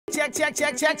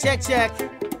check.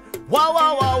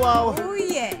 Wow. Oh,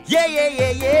 yeah.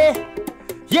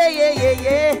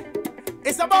 Yeah.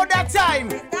 It's about that time.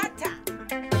 It's that time.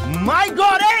 My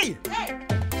God, hey! Hey.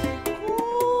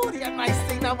 Ooh, they are nice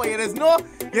thing now, but there is no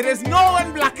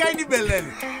one black guy in the building.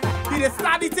 He just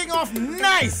start the thing off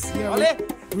nice. Yeah,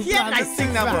 he a nice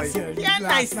thing now, boy. He a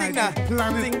nice thing now.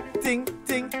 Ting.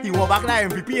 He went back like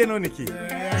MVP, you know, Nikki.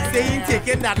 Yeah. He say he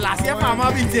taking that last year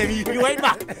farmer beat him. He went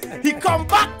back. He come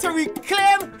back to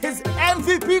reclaim his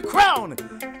MVP crown.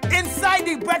 Inside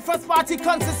the Breakfast Party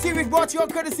concert series brought to you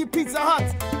courtesy Pizza Hut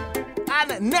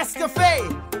and Nescafé.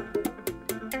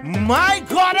 My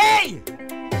God, hey!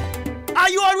 Are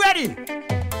you all ready?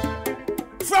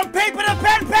 From paper to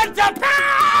pen to pen!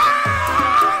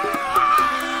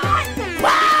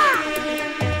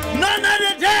 None of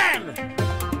the damn!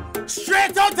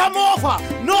 Straight out of Morpha,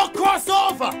 no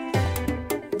crossover.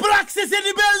 Blaxx is in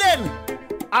the building.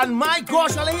 And my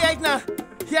gosh, all here now.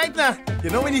 You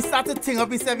know when he started to ting up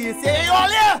himself, he say, hey,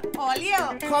 all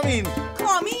here. Come in.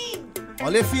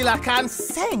 All you feel I can't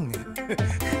sing.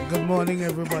 Good morning,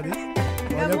 everybody.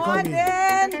 Good morning,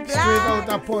 Blaxx. Straight out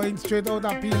of Point, straight out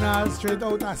of Penal, straight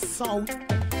out of South,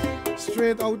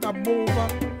 straight out of Mova,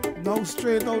 now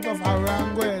straight out of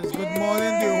Aranguez. Good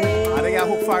morning, the whole. I think I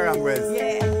hope for Aranguez.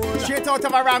 Yeah. Straight out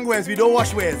of Aranguez, we don't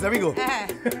wash ways. There we go.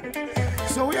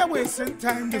 So we are wasting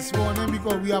time this morning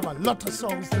because we have a lot of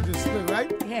songs to display,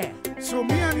 right? Yeah. So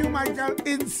me and you, Michael,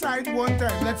 inside one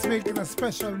time. Let's make it a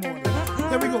special morning.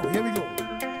 Here we go.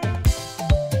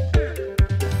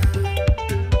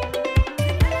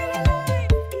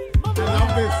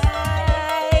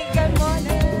 Good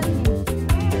morning.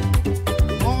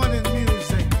 Morning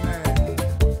music, man.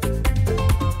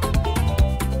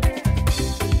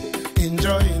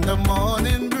 Enjoying the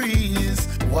morning breeze,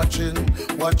 watching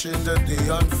the day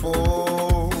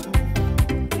unfold.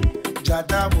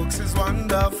 Jada works is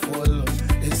wonderful.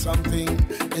 It's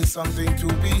something to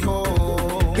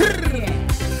behold.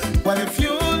 Well, if you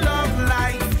love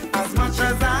life as much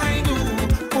as I do,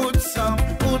 put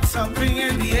something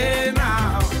in the air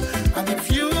now. And if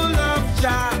you love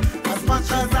Jah as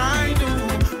much as I do,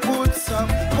 put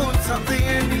something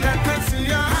in the air. Let's see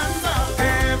your hands up,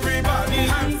 everybody,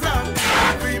 hands up,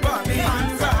 everybody,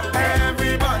 hands up,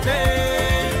 everybody.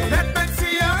 Let me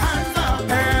see your hands up,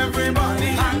 everybody,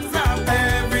 hands up,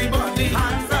 everybody,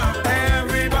 hands up,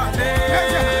 everybody.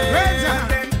 Raise your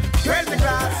hand, raise the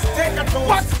glass, take a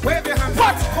toast, wave your hands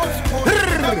up, post,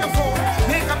 pick up your phone,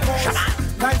 make a post.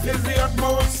 Life is the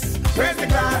utmost. Raise the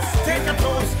glass, take a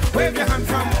toast, wave your hand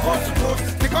from coast to coast.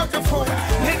 Pick up your phone,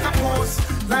 make a post.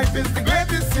 Life is the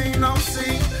greatest thing, now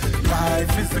sing.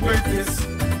 Life is the greatest.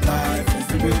 Life is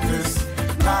the greatest.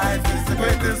 Life is the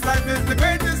greatest. Life is the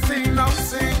greatest thing, now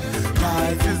sing.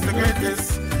 Life is the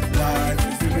greatest. Life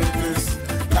is the greatest.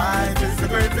 Life is the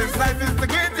greatest. Life is the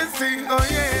greatest thing, oh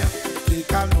yeah.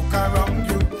 Take a look around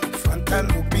you, front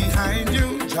and look behind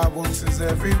you. Jah works is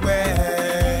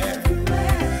everywhere.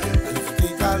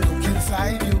 Look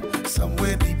inside you,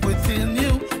 somewhere deep within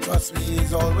you. Trust me,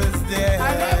 he's always there.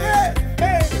 I love it.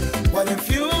 Hey. Well, if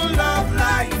you love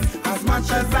life as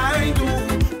much as I do,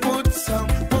 put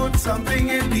something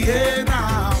in the air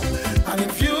now. And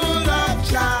if you love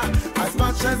Jah as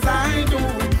much as I do,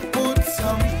 put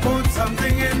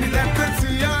something in the air. Let's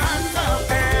see your hands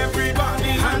up,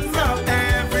 everybody, hands up,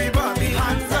 everybody,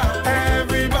 hands up,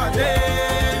 everybody.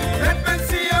 Let me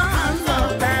see your hands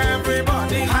up,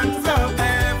 everybody, hands up.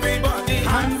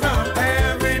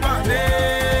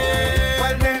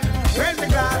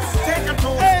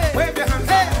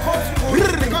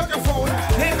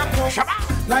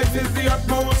 Life is the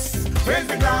utmost. Raise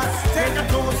the glass, take a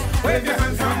toast. Wave your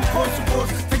hands from coast to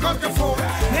coast. Pick up your phone,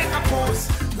 make a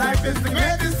post. Life is the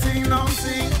greatest thing, now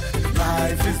sing.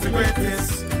 Life is the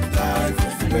greatest. Life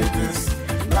is the greatest.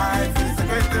 Life is the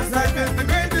greatest. Life is the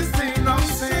greatest thing, now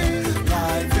sing.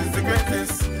 Life is the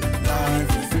greatest.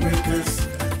 Life is the greatest.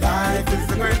 Life is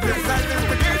the greatest. Life is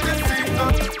the greatest thing,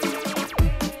 now.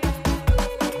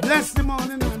 Bless the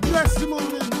morning, bless the morning.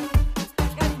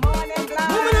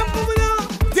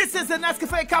 This is the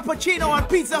Nescafé Cappuccino on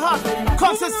Pizza Hut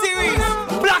concert series.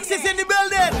 Blaxx is in the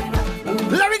building.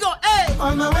 Let me go, hey!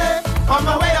 On my way. Oh,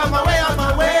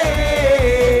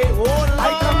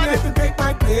 I come here to take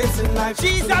my place in life.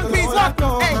 Cheese and pizza,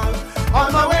 hey!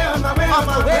 On my way.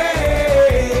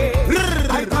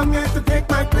 I come here to take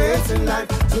my place in life,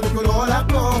 so we could all have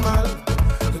normal.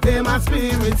 Today my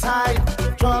spirit's high,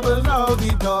 troubles out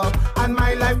the door, and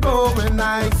my life going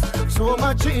nice. So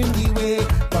much in the way,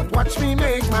 but watch me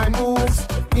make my moves.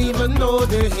 Even though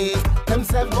they hate,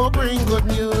 themselves will bring good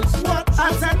news. What?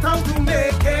 I set out to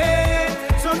make it,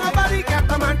 so nobody can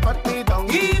come and put me down.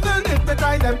 Even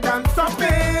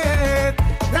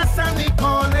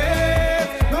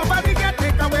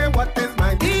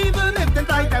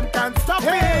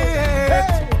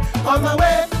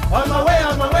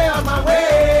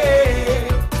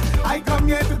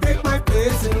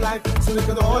so they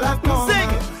could all have known. Sing!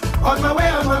 On my way,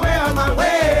 on my way, on my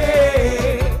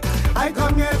way. I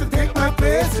come here to take my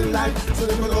place in life, so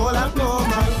they could all have known.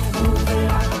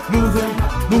 Moving,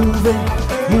 moving,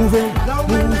 moving,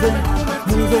 moving,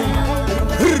 moving,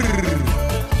 moving,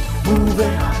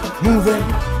 moving,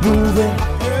 moving,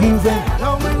 moving.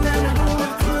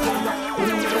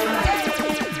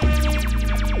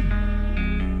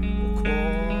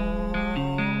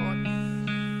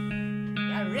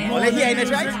 All you hearing it,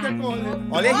 right?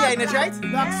 All you hearing it, right?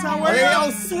 All you hear how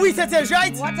sweet it is,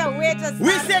 right? What a way to start.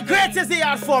 We say great is the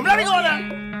art form. Let me go now.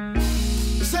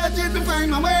 Searching to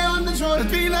find my way on the road, it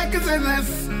feel like it's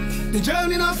endless. The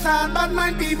journey no start, but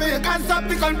my people, you can't stop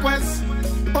the conquest.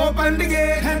 Open the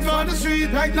gate, head for the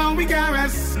street, right now we can't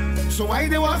rest. So why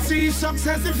they want to see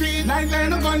success defeat, life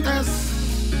ain't a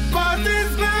contest. But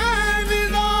this life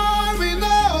is all we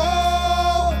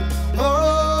know.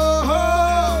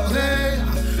 Oh, hey,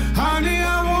 honey,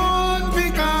 I won't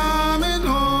be coming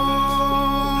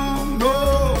home.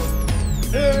 No,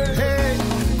 hey, hey,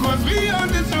 'cause we on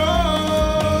this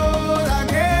road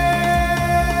again.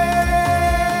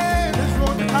 This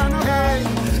road cannot hide,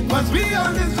 'cause we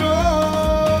on this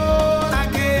road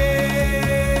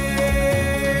again.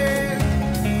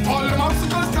 All the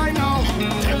obstacles I know,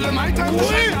 tell them I time to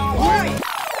shine now.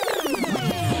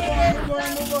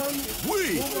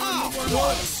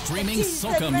 Streaming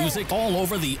soca music all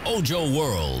over the Ojo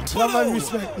world. Love and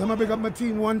respect. Let me pick up my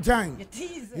team one time. You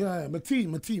tease it. Yeah, my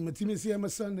team is here, my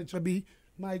son, the Chubby,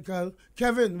 Michael,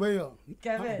 Kevin, where you?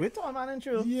 Kevin. We tall man and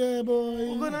true. Yeah, boy.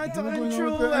 We're going We're on going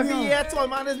true. out there, Every yeah. year, tall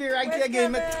man is be right here Where's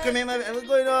again. Kevin? Come in, what's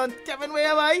going on? Kevin, where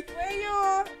am I? Where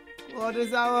you? What is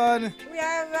that one? We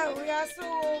are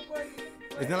so good.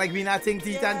 It's not like we not think,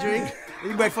 eat and drink.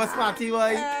 We breakfast party,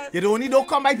 boy. Yes. You don't only don't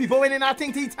come by people when they not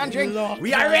think, eat and drink. Lord.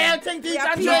 We are real think, eat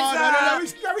are and pizza.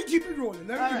 drink. Let me keep it rolling.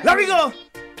 Let me go.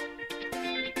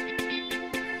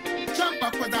 Jump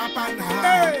up with a partner,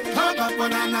 hug up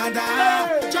with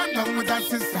another, jump down with a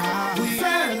sister. We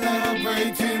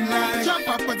celebrating life. Jump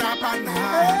up with a partner,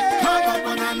 hug up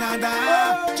with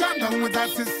another, jump down with a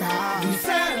sister. We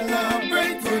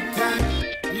celebrate good time.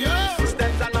 Yeah.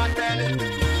 Steps are not dead.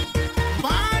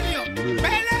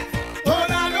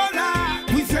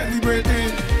 We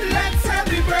celebrating. Let's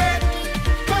celebrate.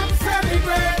 Come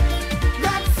celebrate.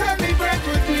 Let's celebrate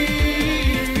with me.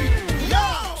 Yo.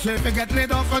 So if you get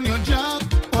laid off on your job,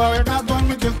 or you're not born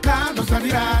with your car, don't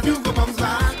study that, you go bounce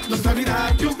back. Don't study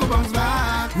that, you go bounce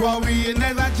back. Worry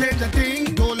never change a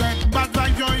thing. Don't let bad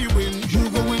vibes join you win. You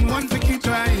go win once you keep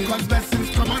trying. 'Cause blessings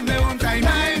come on their own time.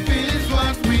 Life is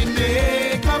what we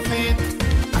make of it.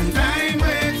 And time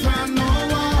waits for no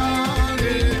one.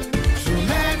 So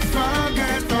let's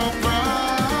forget the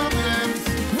problems.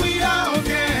 We all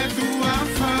get to have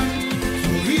fun. So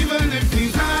even if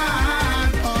things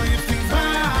hard or if things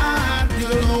bad, you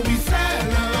know we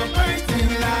celebrate in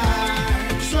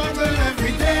life. Struggle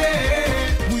every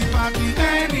day, we party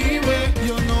anyway.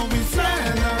 You know we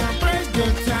celebrate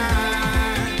good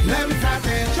time. Let me start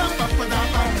it. Jump up with a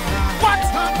partner. What?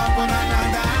 Jump up with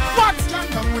another. What? Jump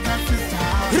down with a sister.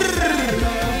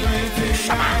 Celebrating.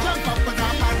 Jump up with a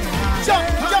partner. Jump,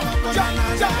 jump, jump,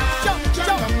 jump, jump,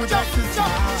 jump, jump,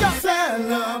 jump, jump.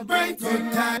 Celebrate good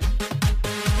time.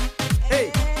 Hey,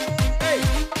 hey,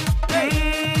 hey.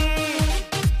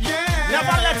 Yeah.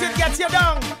 Never let it get you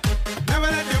down. Never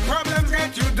let your problems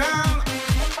get you down.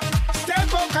 Stay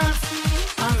focused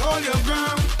and hold your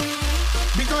ground.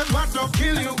 Because what will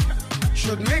kill you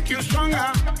should make you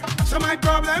stronger. So my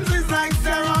problems is like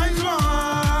steroids,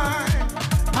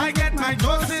 boy. I get my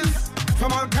doses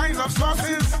from all kinds of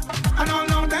sources. And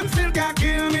all of them still can't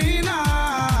kill me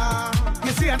now.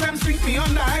 You see, them sink me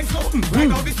on the ice, so right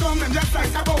now the storm them just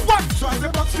like a boat. What? So as the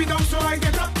box me down, so I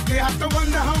get up. They have to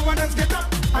wonder how others get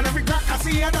up. And every crack I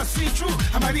see, I just see through.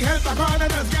 And by the help of God, I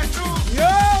just get through. Yo!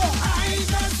 I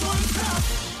just want stop.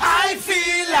 I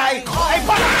feel like hey,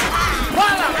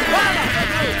 walla,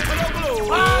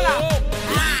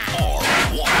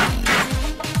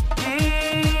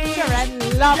 Children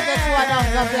love this one of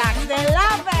the Blaxx. They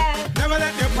love it. Never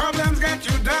let your problems get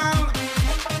you down.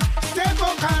 Stay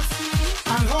focused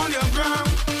and hold your ground.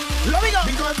 Let me go.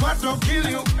 Because what will kill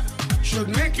you should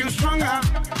make you stronger.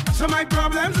 So my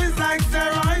problems is like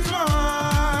steroids,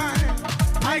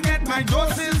 boy. I get my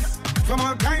doses from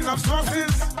all kinds of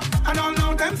sources. And all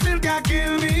know them still can't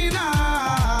kill me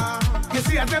now. You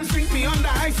see, as them sink me on the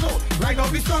ice, so right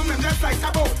out the storm, them just like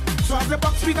a boat. So as the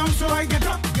box me down, so I get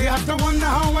up. They have to wonder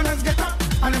how others get up.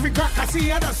 And every crack I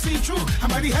see, I just see through.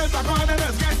 And by the help of God, I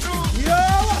just get through. Yo!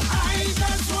 I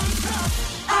just want stop.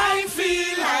 I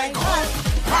feel like hope.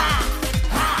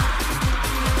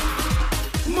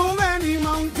 Move any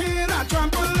mountain, I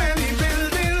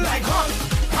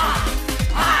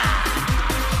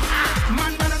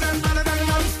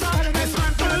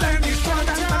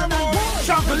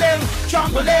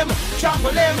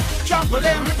trample them, trample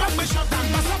them. Rip up my shop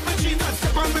and bust up my jeans and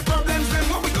step on my problems. Then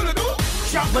what we gonna do?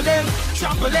 Trample them,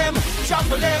 trample them,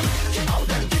 trample them. Kick out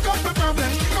them, kick out my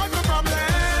problems, kick out my problems.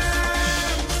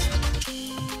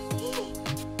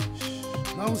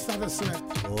 Now start to sweat.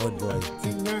 Oh boy.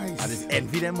 Think nice. I just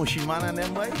envy them mushy man and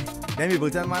them boy. Them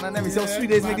Ableton man and them. It's so sweet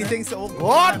they make these things so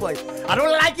good boy. I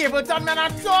don't like Ableton man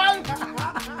at all.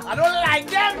 I don't like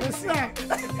them. Listen.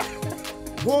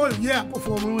 Whole year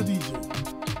performing with DJ.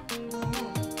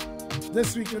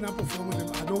 This weekend I perform with him.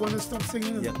 I don't want to stop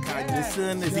singing. You can't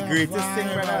listen. It's the greatest thing,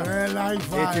 brother.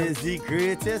 It is the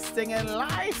greatest thing in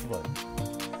life, boy.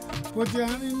 Put your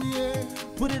hand in the air.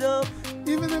 Put it up.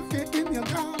 Even if you're in your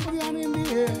car, put your hand in the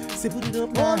air. Say put it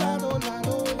up. Oh, Lord, oh, Lord, oh,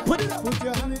 Lord. Put it up. Put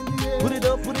your hand in the air. Put it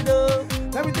up, put it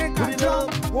up. Let me take Put that it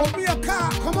jump. up. Open me a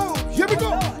car. Come on. Here we go.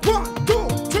 1, 2,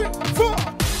 3, 4.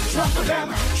 Trample them,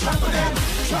 trample them,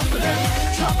 trample them,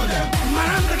 trample them.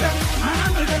 Manhandle them,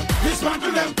 manhandle them.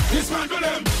 Dismantle them, dismantle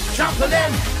them. Trample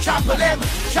them, trample them,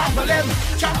 trample them,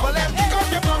 trample them. Kick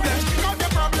out your problems, kick out your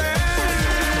problems.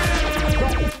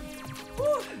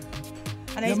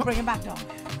 And then bring it back down.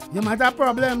 You might have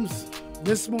problems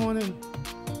this morning.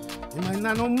 You might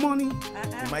not have no money.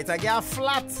 You might have get a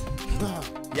flat.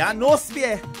 You have no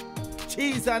spare.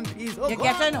 Cheese and peas. Oh, You're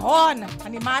God. getting horn,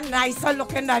 and the man nicer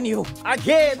looking than you.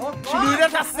 Again. Oh, She God.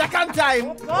 did it a second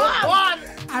time. Oh, God.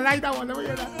 I like that one. Let me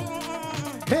hear that.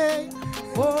 Hey,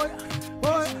 boy,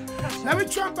 boy. Let me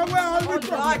trample away all my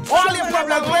problems. All your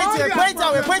problems. Wait here. Wait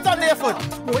away. Wait on their foot.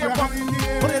 Put your hand in the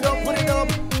air. Put it up. Put it up.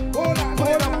 Hold on,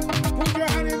 hold on. Put your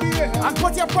hand in the air. And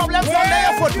put your problems under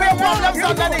your foot. Put your problems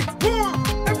underneath.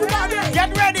 Everybody.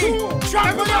 Get ready.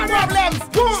 Trample your problems.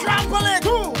 Trample it.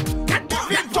 Get down.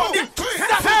 Get down.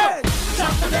 Stop it.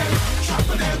 Trample them,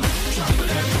 trample them, trample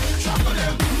them, trample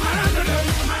them. Manhandle them,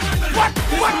 manhandle them.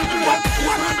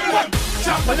 What?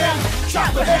 Trample them.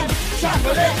 Trample them.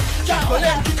 Trample them. Trample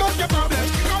them. Kick out your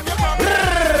problems, kick out your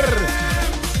problems.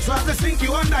 So as they sink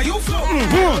you under, you flow.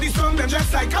 All these songs, them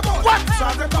just like a boat. What? So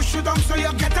as they push you down, so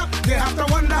you get up. They have to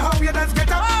wonder how you just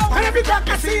get up. And every time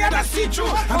I see you, that's see through.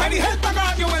 And when you help the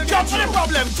God, you will Jump get to the through.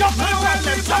 problem. Jump to the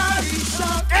problem.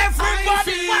 Jump. Everybody. I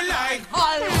feel like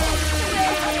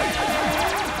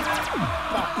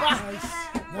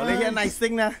Well, they hear nice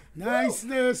thing now.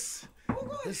 niceness.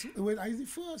 Wait, I the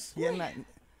first. Hear nice.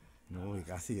 No, you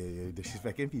can see you're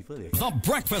disrespecting people there. The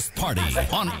Breakfast Party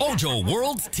on Ojo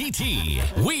World's TT.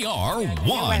 We are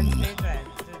one.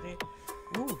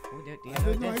 Ooh, I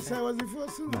didn't know I said I was the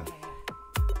first one.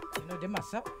 You know, they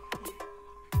must up.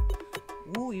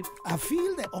 Ooh, I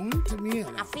feel the on to me.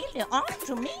 I feel the on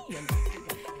to me.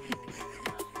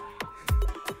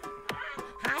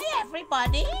 Hi,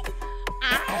 everybody.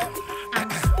 I'm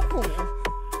so cool.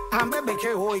 Ambe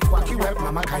ke oi kwa ki web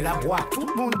mama kaila boa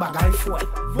tout monde bagay fouet.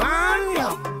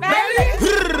 Vanya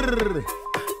belly.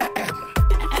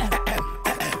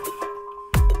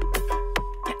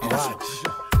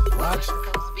 Watch.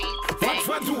 What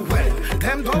for do well?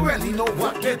 Them don't really know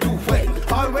what they do well.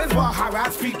 Always want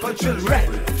harass people,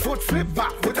 children. Foot flip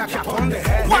back with a cap on the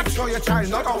head. Make sure your child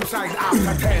not outside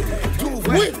after 10. Do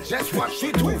well, just what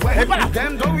she do well.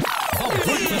 Them don't. The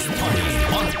Breakfast Party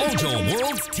on Ojo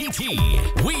World's TT.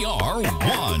 We are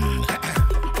one.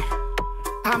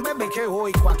 Ambe beke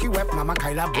oi kwa ki web mama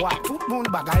kaila boa tout monde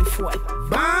bagay fouet.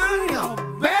 Bang your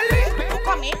belly. You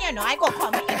come in, you know, I go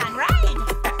come in and ride.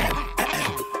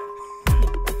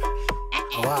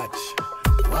 Watch.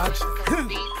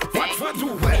 What for do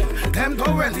well? Them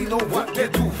don't really know what they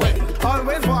do well.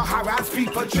 Always want harass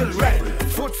people, children.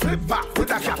 Foot flip back with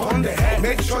a cap on the head.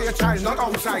 Make sure your child not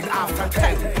outside after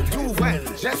 10. Do well,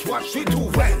 just what she do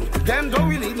well. Them don't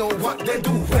really know what they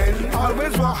do well.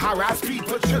 Always want harass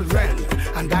people, children.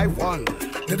 And I won.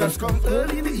 They just come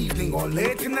early in the evening or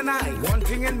late in the night. One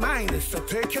thing in mind is to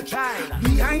take your child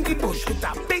behind the bush with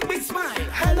a big smile.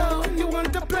 Hello, you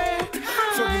want to play?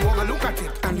 So the more I look at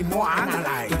it and the more I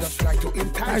analyze, they just try to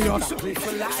entice you to play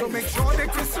for life. So make sure they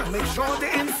kiss you, make sure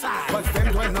they inside. But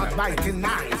them do not biting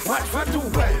nice. What for do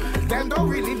well? Them don't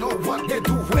really know what they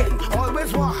do well.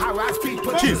 Always want harass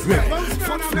people. Cheers, man.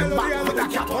 Foot flip back with a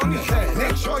cap on your head.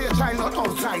 Make sure your child not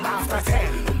outside after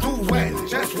 10. Do well,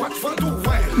 just what for do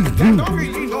well. Them don't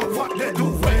really know what they do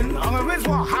well. Always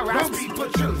want harass people,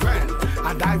 children.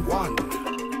 And I won.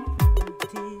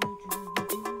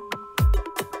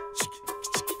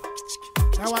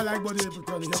 How I like body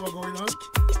Everton. Is what going on?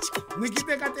 Nikki,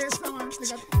 take a taste, man. Take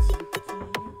a taste.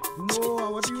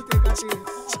 No, what do you take a taste?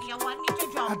 Oh, you want me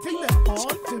to jump I think in? they're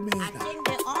on to me. I think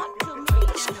they're on to me,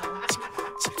 you know.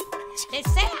 They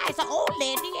say as an old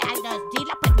lady, I just deal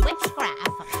up with witchcraft.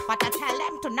 But I tell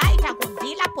them tonight I go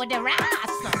deal up with the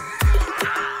ras.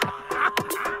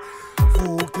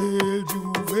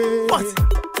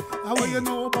 How will you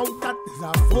know about that? It's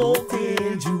a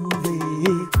folktale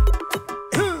Juve.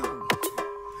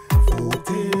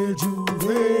 Folktale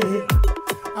Juve.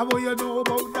 How will you know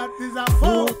about that? It's a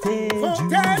folktale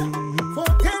Juve.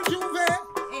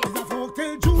 It's a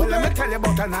folktale Juve. Well, let me tell you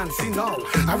about a Nancy now.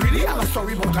 I really have a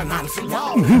story about a Nancy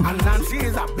now. And Nancy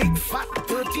is a big, fat,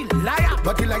 dirty liar,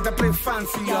 but he like to play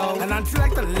fancy, yo. And Nancy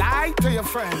like to lie to your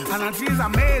friends. And Nancy is a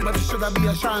male, but he should be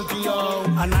a shanty, yo.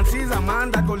 And Nancy is a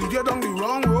man that go lead you down the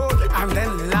wrong road and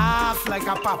then laugh like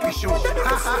a puppy show.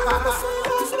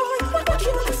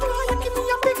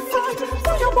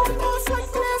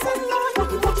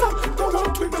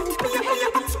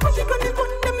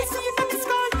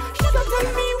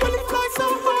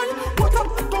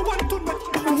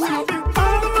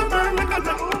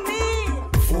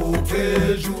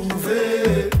 Folktale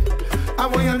Juve. I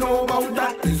want you know about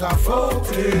that. It's a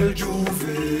folktale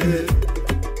Juve.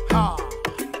 Ha.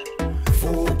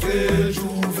 Folktale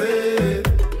Juve.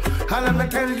 And let me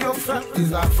tell you fact.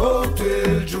 It's a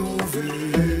folktale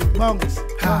Juve. Bounce.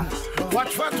 Ha. Watch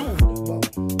for two.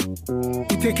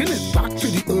 We're taking it back to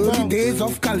the early days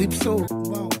of Calypso.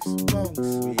 Bounce.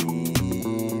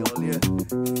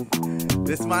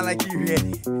 This man like you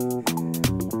ready.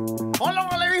 How long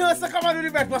will I rehearse to come and do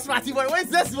the breakfast party, boy? What is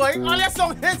this, boy? All your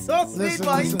song hits so sweet,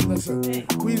 boy. Listen.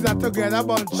 We that together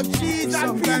bunch. Oh, jeez,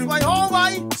 and peace, boy. Oh,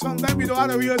 boy. Sometimes we don't have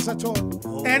to rehearse at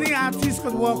all. Any artist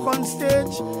could walk on stage.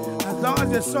 As long as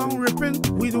the song ripping,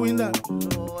 we doing that.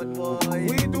 Lord, boy.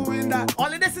 We doing that.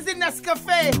 All of this is in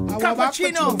Nescafé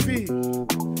Cappuccino.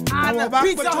 And Our the back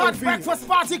Pizza for Hut trophy. Breakfast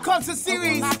Party Concert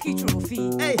Series.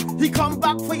 Hey, he come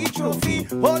back for your trophy.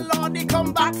 Oh, Lord, he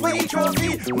come back for your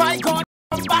trophy. My God.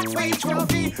 Come back for your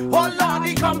trophy. Oh Lord,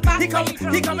 he coming. Taking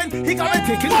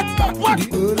it back to the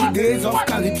early days of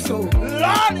Calypso.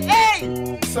 Lord,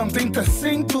 hey! Something to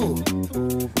sing to.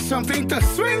 Something to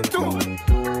swing to.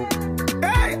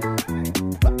 Hey!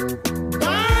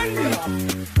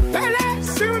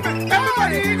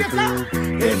 Everybody in the car.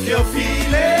 If you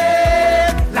feel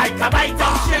it like a bite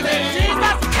of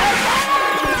chili.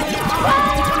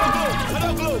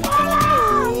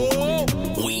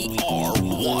 We are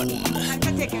one.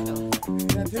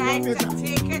 Time to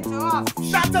take it off.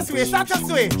 Start us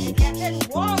way. It's getting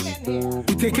warm in here.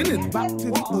 We're taking it back to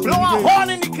the early Blow a days. horn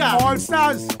in the car. All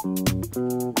Stars.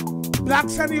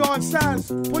 Blaxx and the All Stars.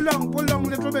 Pull down a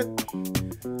little bit.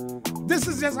 This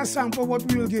is just a sample of what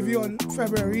we will give you on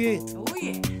February 8th. Oh,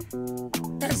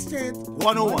 yeah. Estate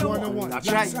 101. That's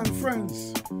Blaxx right. and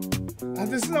Friends. And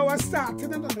this is how I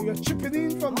started. You're chipping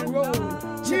in from the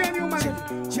road. Cheering you,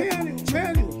 man. Cheering you.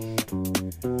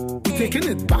 We're taking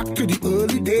it back to the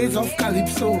early days of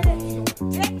Calypso.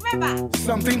 Take me back.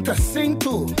 Something to sing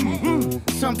to.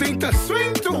 Something to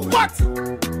swing to. What?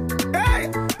 Hey!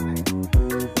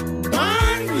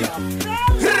 Hey!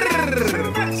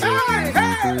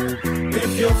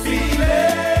 If you feel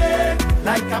it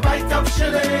like a bite of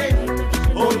chili,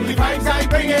 only vibes I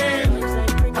bring in.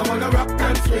 I wanna rock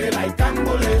and sway like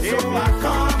tambole, so I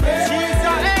come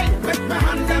in. With my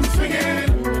hand I'm swinging,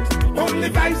 only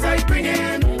vibes I bring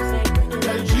in.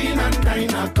 Tell Jean and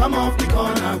Dinah, come off the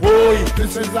corner. Boy,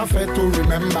 this is a fair to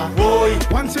remember. Boy,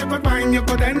 Once you could wine, you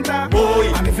could enter.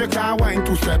 Boy. And if you can't wine,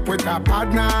 to step with a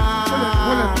partner.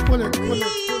 Pull it.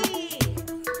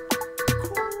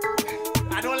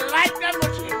 I don't like that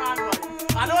machine man, boy.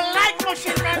 I don't like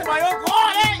machine man, boy. Oh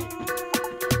God, hey!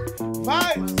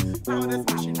 Vibes. Oh, this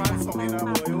machine man song in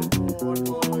boy. Oh God,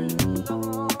 boy.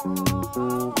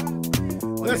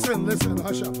 Listen,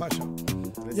 hush up.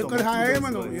 You could hire him,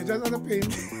 no? You just have to pay him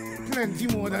plenty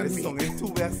more than This me. song is too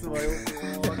best, boy.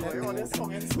 Oh, this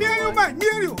song is Me and you, man, me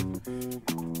and you.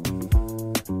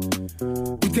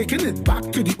 We're taking it back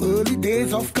to the early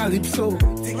days of Calypso.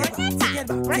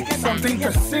 Something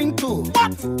to sing to.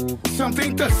 What?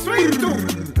 Something to swing to.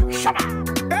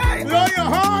 Hey! Blow your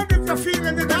horn if you're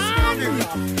feeling it this morning.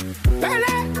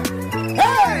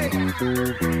 Hey!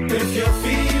 If you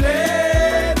feel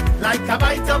it like a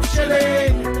bite of chili,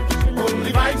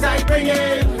 only vibes I bring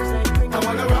in. I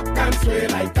wanna rock and sway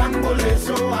like tambole,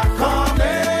 so I come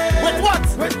in. With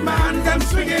what? With my hand I'm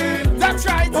swinging. That's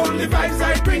right. Only vibes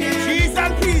I bring in. Cheese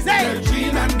and peas, hey.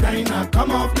 Jean and Dinah,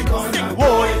 come off the corner.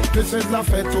 Boy, This is a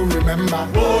fair to remember.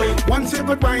 boy. Once you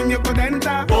could wine, you could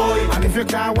enter. Boy. And if you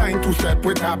can't wine, to step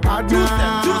with a partner.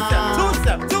 Two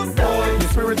step. The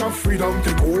spirit of freedom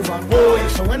take over. Boy.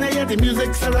 So when I hear the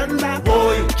music surrender,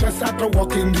 Boy. just have to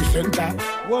walk in the center.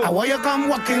 I want you come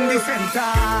walk in the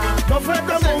center. Don't fret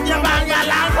the move your bang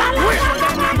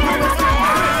along.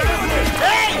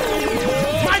 Hey!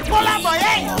 My puller boy,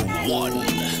 hey! One.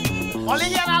 Only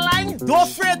here a line. Don't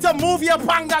afraid to move your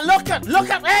panga. Look at,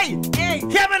 hey! Hey.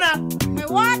 Hear me now. Hey,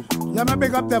 what? Let me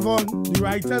pick up Devon, the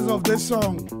writers of this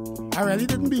song. I really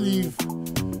didn't believe.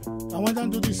 I went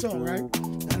and do this song, right?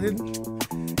 And then,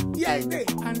 yeah, it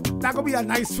did. And that could be a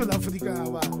nice filler for the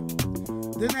carnival.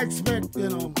 Didn't expect, you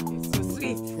know. It's so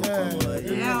sweet. Yeah,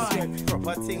 didn't expect.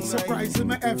 Proper thing, Surprising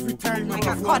me every time. Like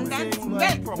a condensed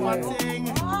milk. Proper thing.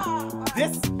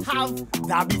 This have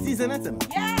diabetes in it.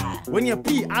 Yeah. When you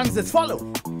pee, hands just follow.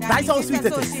 That's how sweet it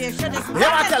is. Association is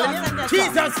Yeah, I'm telling you.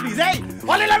 Jesus, please. Hey,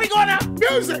 Ollie, let me go now.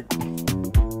 Music.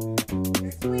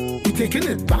 We're taking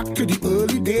it back to the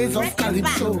early days of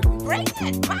Calypso. Bring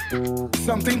it back.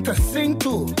 Something to sing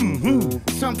to.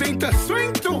 Something to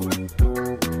swing to.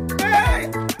 Hey!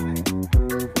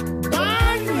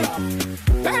 Bang!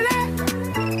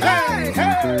 Hey,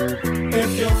 hey!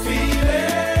 If you feel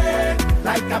it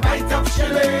like a bite of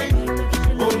shilling,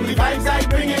 only vibes I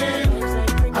bring in.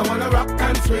 I wanna rock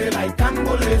and sway like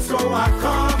Tambole, so I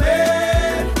come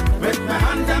in with my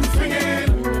hands I'm swinging.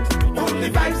 Only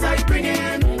vibes I bring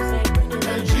in.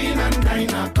 Jean and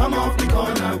Dinah come off the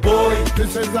corner. Boy,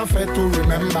 this is a fair to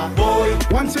remember. Boy,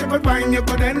 once you could wine, you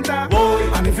could enter. Boy,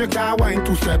 and if you can't wine,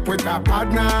 to step with a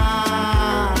partner.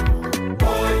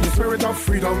 Boy, the spirit of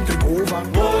freedom take over.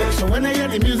 Boy, so when I hear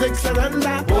the music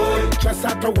surrender. Boy, just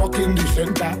have to walk in the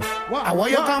center. I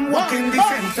want you come walk in the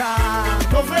center.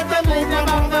 Don't let them move no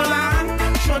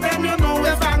bambaland. Show them you know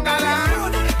we're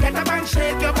bangaland. Get up and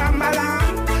shake your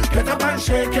bambaland. Get up and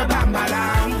shake your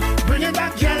bambaland. Bring it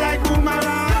back here like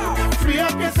boomerang. Free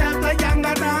up yourself like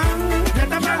younger down.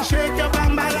 Get up and shake your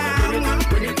bambaland.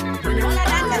 Bring it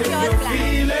back if you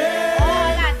feel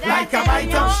it. Like a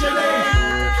bite of chili.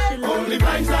 Only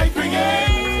vibes like bring it.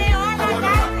 I wanna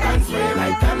rock and sway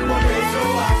like Tambole, so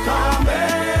I come in.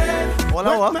 Hold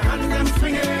on, what? My hands I'm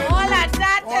swinging. All of that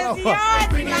is yours,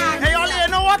 Black. Hey, Ollie, you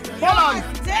know what? Hold on.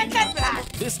 Take it, Black.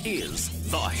 This is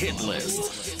the Hit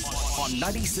List on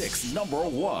 96 number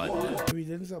 1.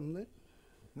 Reading something?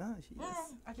 Nah, she is.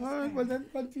 All right, well then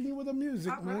continue with the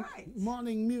music, man. right.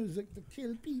 Morning music to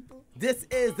kill people. This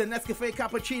is the Nescafé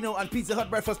Cappuccino and Pizza Hut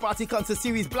Breakfast Party Concert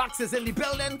Series. Blaxx is in the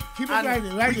building. Keep it and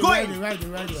riding. we going.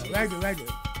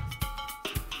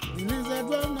 The lizard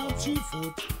run out she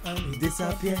foot and it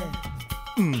Disappear.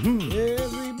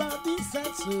 Everybody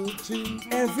starts searching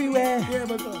Everywhere. Yeah,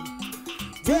 but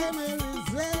where is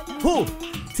that? Who?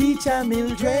 Teacher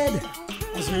Mildred.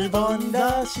 As we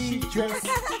Under she dress.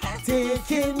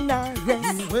 Taking a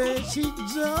rest. where she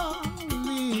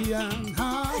jolly and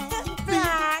happy.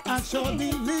 I saw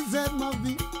the lizard must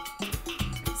be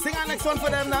Sing our next one for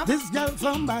them now. this girl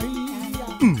from Bahia.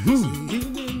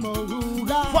 Singing in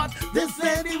Moruga. What? This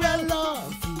lady well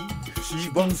love. She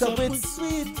bunks up with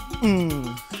sweet.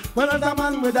 Well, as a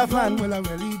man with a plan, well, I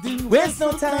really didn't Waste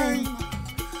no time.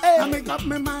 I make up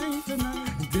my mind tonight.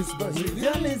 This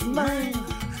Brazilian is mine. mine.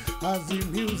 As the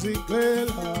music played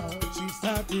hard, she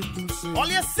started to sing. All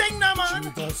you sing now, She man.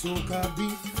 with a soca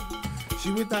beat. She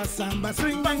with a samba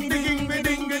swing. Bang, ding, ding, ding,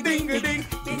 ding, ding, ding. Ding,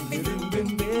 ding, ding,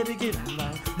 ding, ding, ding.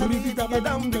 Bring it up and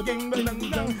down, ding, ding, ding,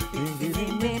 ding.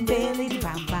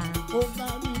 Oh,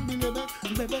 God,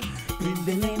 baby.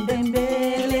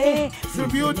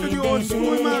 Tribute to the old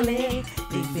school, man.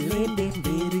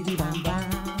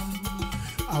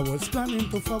 I was planning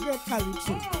to forget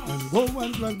Calypso and go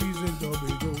and plug these in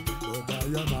Tobago, but I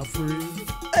am afraid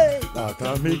that I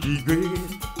make it great.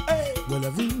 Well,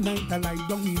 every night I lie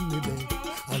down in the bed,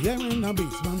 I hear in a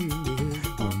bass bang in the head.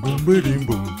 Boom, boom, ba-dim,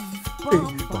 boom. Hey,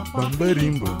 bum, bum,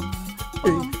 ba-dim, boom.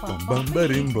 Hey, bum, bum,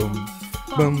 ba-dim, boom.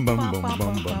 Bum, bum, bum, bum,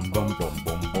 bum, bum, bum, bum,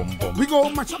 bum, bum. We go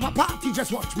match up a party,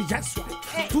 just watch me, just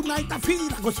right. Tonight I feel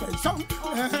I go spend some.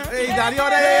 Hey, Daddy,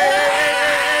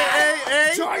 hey.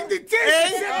 Join the team.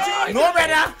 Hey, no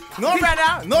better, no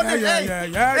better, no Yeah, hey, yeah,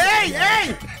 yeah, hey,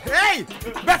 hey, hey,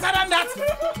 better than that,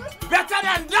 better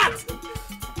than that.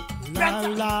 La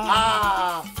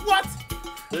la. What?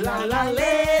 La la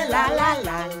le, la la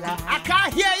la la. I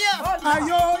can't hear you.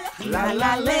 Ayo. La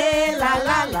la le, la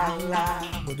la la la.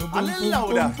 A little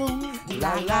louder.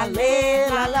 La la le,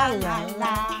 la la la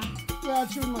la. Play a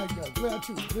tune, my girl. Play a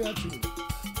tune. Play a tune.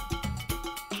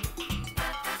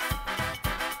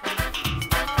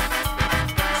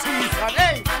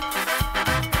 Hey,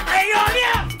 hey, you're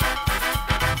here.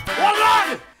 Hold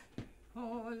on.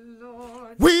 Oh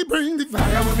Lord. We bring the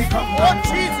fire when we come. Oh,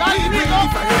 Jesus, here we go.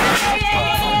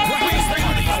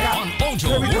 On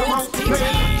Ojo World TV,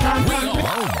 we are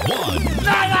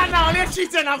 1. No, you're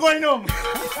cheating. I'm going home.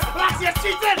 Blaxx, you're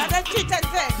cheating. That's cheating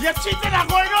thing. You're cheating. I'm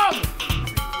going home.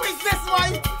 Who is this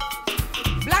one?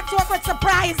 Blaxx work with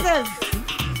surprises.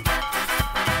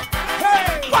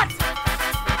 Hey, what?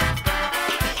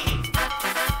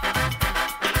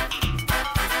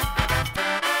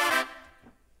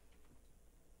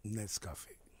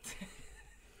 Nescafé.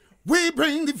 We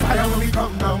bring the fire when we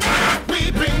come down.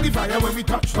 We bring the fire when we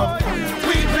touch down.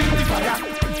 We bring the fire.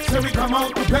 So we come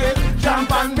out to play,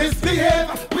 jump and misbehave.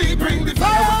 We bring the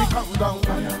fire when we come down.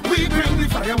 We bring the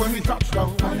fire when we touch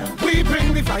down. We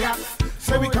bring the fire.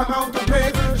 So we come out to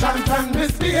play, jump and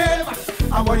misbehave.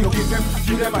 And what you give them,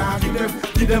 give them, give them,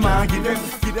 give them, give them,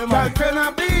 give them. That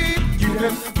cannot be. Give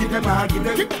them, give them, give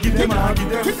them, give them, give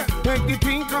them. Make the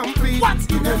thing complete. What?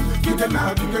 Give them, give them,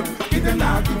 give them, give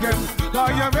them, give them. Now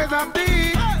you rather be.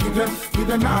 Give them, give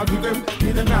them, give them,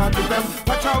 give them, give them.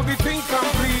 Watch how the thing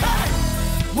complete.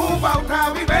 Move out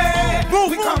how we way.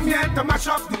 We come here to mash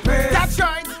up the place. That's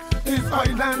right. It's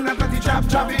oil and after the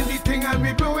job in the thing and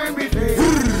we blowing we face.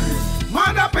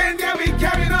 Mother pain there we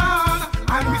carrying on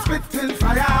and we spitting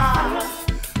fire.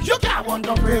 You can't want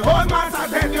to play old master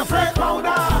then you afraid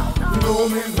powder. No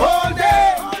means all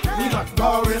day. We not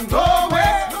going no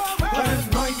way. But it's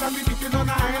noise and we beating on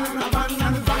the island of and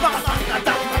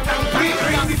we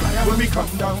bring the fire when we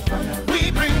come down.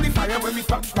 We bring the fire when we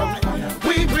touch down.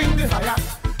 We bring the fire.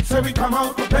 So we come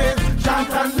out to play, chant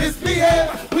and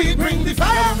misbehave. We bring the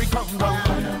fire when we come down.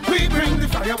 We bring the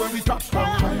fire when we touch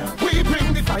down. We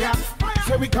bring the fire.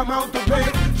 So we come out to play,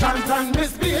 chant and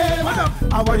misbehave.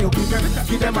 How are you give them,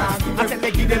 give them, I tell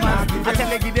you give them, I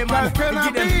tell you give them,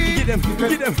 give them,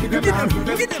 give them, give them, give them,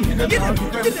 give them, give them,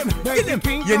 give them, give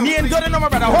them. Your knee ain't good enough, my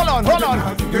brother. Hold on, hold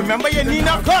on. Remember your knee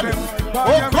not cut.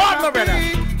 Oh God, my brother.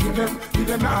 Give them, give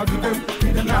them, give them,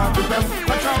 give them, give them.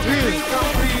 Watch out, please.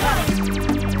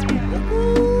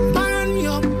 Man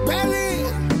your belly.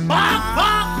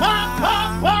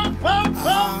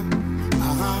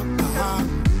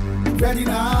 Ready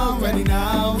now, ready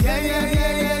now. Yeah, yeah,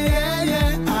 yeah, yeah, yeah,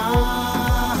 yeah.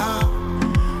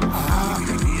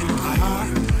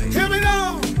 Hear me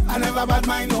now. I never bad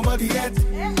mind nobody yet.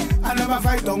 I never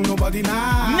fight down nobody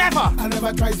now. Never. I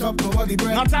never try stop nobody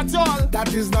breath. Not at all.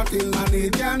 That is not in my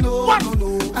nature, no. What? No,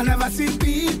 no. I never see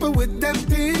people with them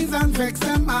things and vex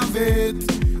them of it.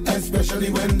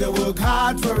 Especially when they work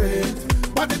hard for it.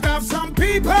 But it have some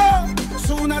people,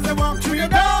 soon as they walk through your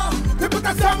door, they put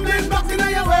a stumbling block in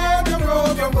your road, your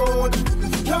road, your road,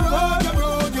 your road, your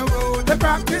road, your road. They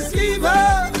practice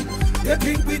evil, they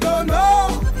think we don't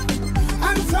know.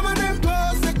 And some of them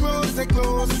close, they close, they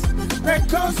close. They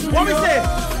close to what you. We say?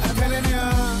 I'm telling you,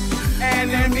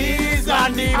 enemies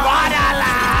on the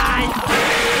borderline.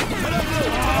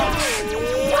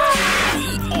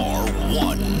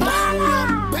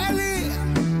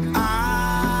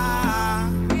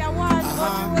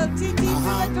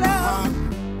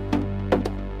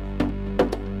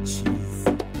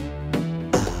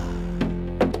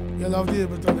 love the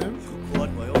able to them. Oh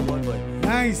boy.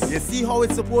 Nice. You see how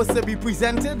it's supposed to be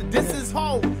presented? This is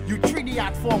how you treat the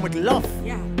art form with love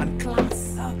and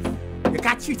class. You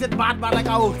can't treat it bad like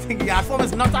a whole thing. The art form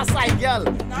is not a side girl.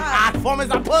 The art form is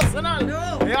a personal.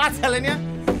 No. You know what I'm telling you?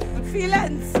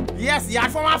 Feelings. Yes, the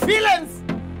art form have feelings.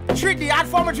 Treat the art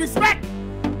form with respect.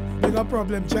 Big a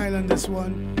problem child on this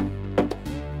one.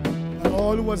 And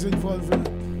all who was involved in it.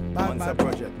 Monster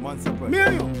project. Me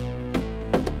and you.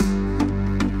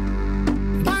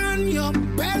 Man your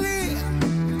belly.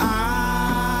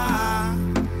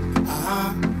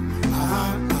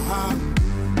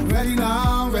 Ready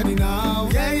now.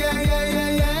 Yeah.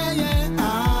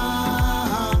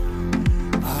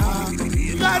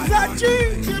 That's a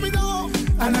cheat. Hear me now.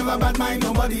 I never bad mind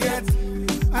nobody yet.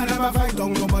 I never fight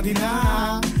down nobody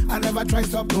now. I never try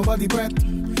stop nobody breath.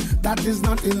 That is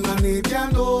not in my nature,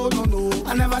 no.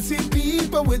 I never see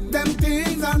people with them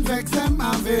things and vex them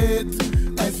of it.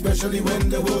 Especially when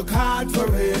they work hard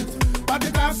for it. But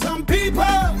it have some people,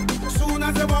 soon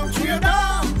as they walk through your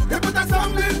door, they put a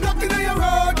stumbling block in your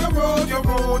road.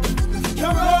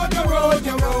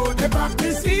 They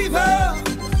practice evil,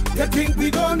 they think we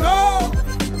don't know.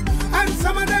 And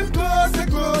some of them close.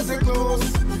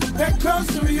 They're close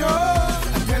to you.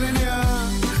 I'm telling you,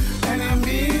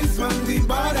 enemies from the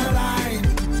borderline.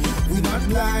 We not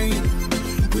blind,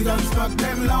 we don't stop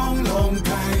them long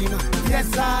time.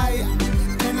 Yes,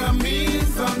 enemies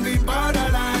from the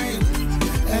borderline.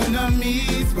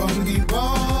 Enemies from the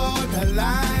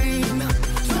borderline.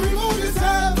 So remove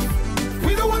yourself.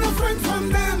 We don't want a friend from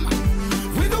them.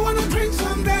 We don't want to drink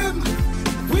from them.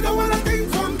 We don't want to think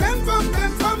from them.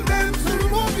 So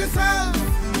remove yourself.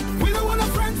 We don't want a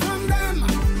friend from them.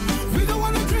 We don't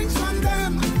want to drink from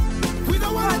them. We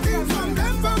don't want to think from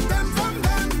them. I'm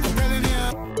telling you.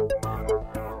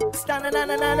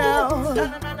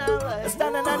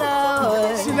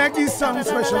 See like this song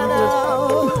special.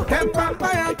 Them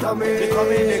papaya coming. They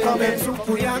coming.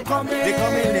 Sukuya coming. They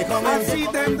coming. I see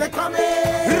them, they coming.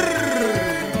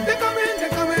 They coming.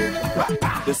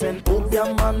 They send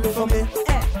opium man for me,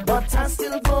 but I'm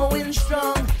still going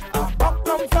strong. I buck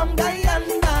come from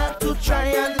Guyana to try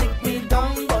and lick me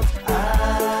down, but I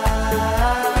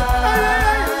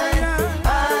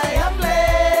am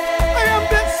blessed. I am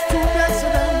blessed,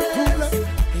 too blessed.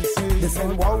 They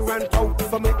send warrant out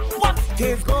for me. What?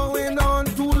 Case going on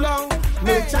too long.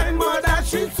 Me child mother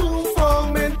she too for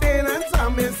maintenance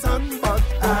of my son, but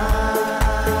I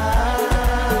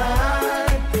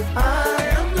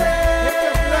am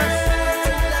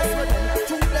blessed.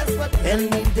 Too blessed.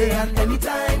 Any day and any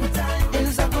time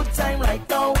is a good time right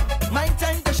now. My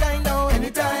time to shine now.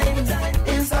 Anytime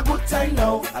is a good time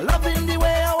now. I love in the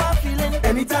way how I'm feeling.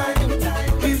 Anytime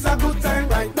is a good time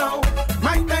right now.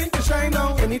 My time to shine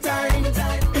now. Anytime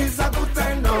is a good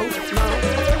time now.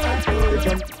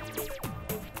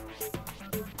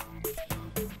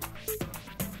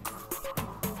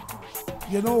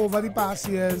 You know, over the past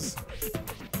years,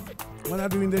 when I'm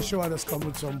doing this show, I just come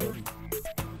with somebody.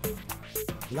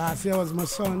 Last year was my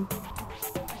son,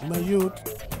 my youth,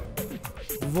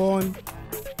 Vaughn.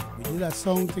 We did a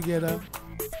song together.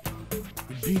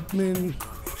 The Beatman,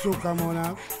 Soca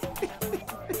Monarch.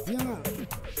 You know,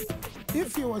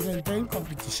 if you was entering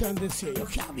competition this year, you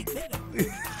can't beat me.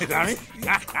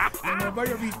 Remember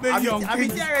you beat me, young I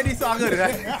beat you already, so good,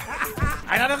 right?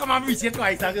 I don't come and beat you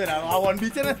twice, so good. I want to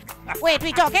beat you. Wait,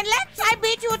 we talking let's? I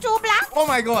beat you too, Blaxx. Oh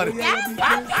my God. Yes.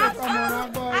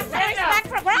 That's the respect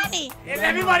for Granny.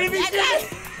 Everybody beat you.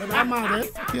 But I'm mad,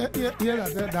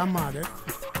 that mad, eh?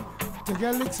 To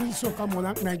get licks in Soca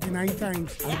Monarch 99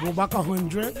 times and go back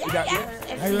 100.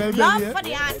 It's love for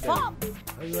the art form.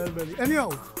 Anyhow,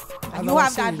 and you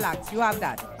have that, Blaxx. You have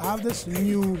that. I have this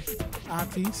new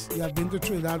artist. He has been to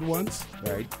Trinidad once.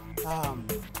 Right.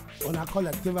 On a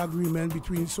collective agreement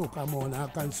between Soca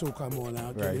Monarch and Soca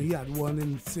Monarch. Right. He had one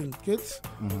in St. Kitts.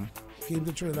 Came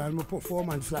to Trinidad and perform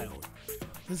and fly out.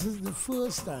 This is the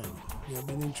first time we have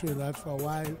been in Trinidad for a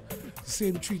while. The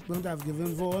same treatment I've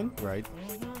given Vaughn. Right.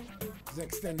 It's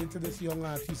extended to this young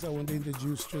artist I want to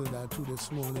introduce Trinidad to this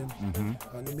morning.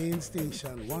 On the main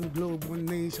station, One Globe, One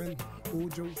Nation,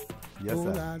 Ojo. Yes,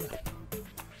 sir.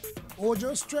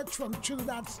 Ojo stretch from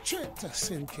Trinidad straight to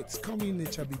St. Kitts. Come in,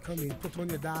 Chubby, come in. Put on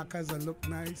your darkers and look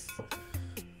nice.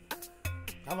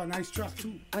 Have a nice track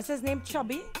too. What's his name?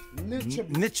 Chubby?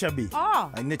 Nitchaby. Oh.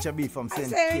 Nitchaby from I St.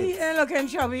 say he Kitts. ain't looking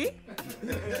chubby.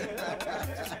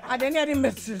 I didn't hear him,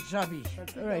 Mr. Chubby.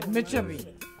 All right, Mr. Chubby.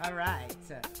 All right.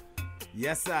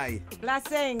 Yes, I.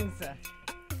 Blessings.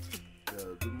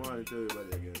 Good morning to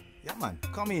everybody again. Yeah, man.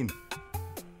 Come in.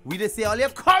 We just say, all you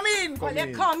come in.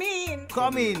 Come in.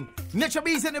 Come in.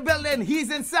 Nitchaby's in the building.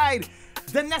 He's inside.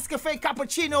 The Nescafé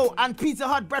Cappuccino and Pizza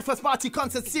Hut Breakfast Party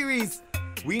Concert Series.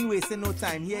 We ain't wasting no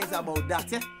time. Here is about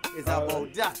that, eh? It's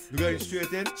about that. You going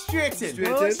straight in? Straight in.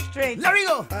 Go straight. There we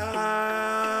go.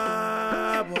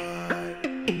 Ah, boy.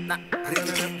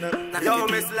 Yo,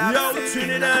 Miss Love. Yo,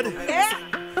 Trinidad. Yeah.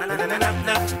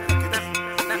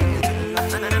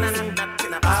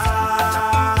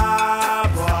 Ah,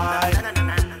 boy.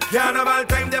 Carnival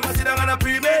time, them a sit down and a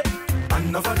pre-me. And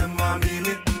enough of them want be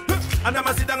me. And them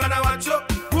a sit down and a watch you.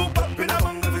 Group up in a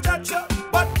bung of a chat you.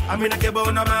 But I mean I care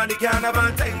about no man. The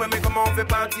carnival time when me come out for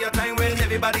party. A time when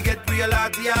everybody get real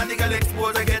arty. And the girl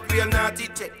expose I get real naughty.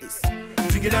 Check this.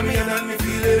 Drink it on me and me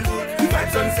feeling good.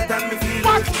 Vibes on set and me feeling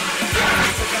good.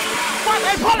 What?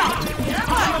 Hey, hold on.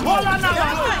 Hold on now.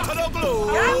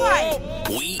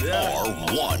 We are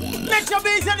one.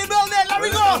 Nitchaby's in the building. Let me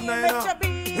go. Mr. B.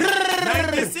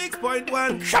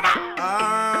 96.1. Come on.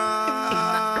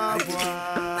 Ah,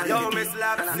 boy. Yo, Miss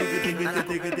Love.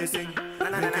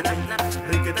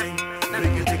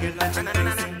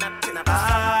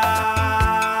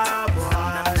 Ah,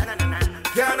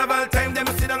 boy. Carnival time, them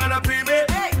sit down and a pre-me.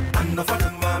 And enough of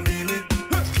them want be me.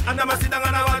 And them sit down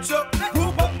and a watch you.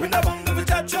 Group up in a bung of a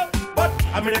chat you. But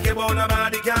I mean I care about no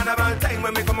man. The carnival time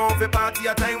when me come out for party.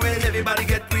 A time when everybody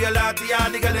get real arty.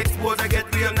 And the girl expose I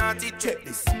get real naughty. Check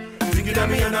this. Drink it on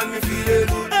me and me feel it.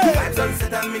 Vibes on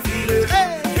set and me feel it.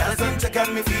 Girls on check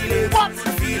and me feel it. What? Me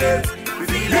feel it. Me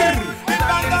feel it. The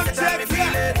band on set and me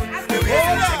feel it. The waist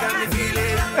on check and me feel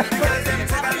it. The girls them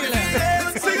check and me feel it.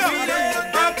 Me feel it.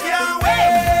 I can't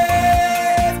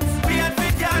wait. We have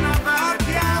big carnival. I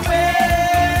can't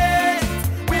wait.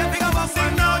 We have big about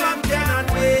sing now. I can't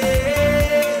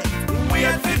wait. We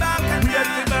have big back and we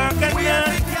have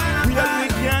big carnival.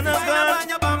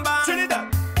 Trinidad.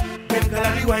 Them girl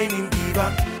are the whining diva.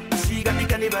 She got the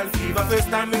carnival fever. First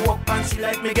time me walk and she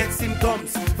like me get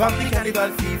symptoms from the carnival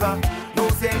fever. No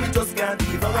say me just can't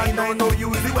leave her. Right now no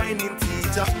use the whining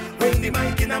teacher. When the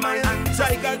mic in my hand,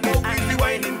 Jaiga go with the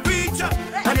whining preacher. teacher.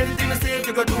 And anything you say,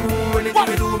 you go do. Anything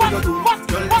you do, we go do.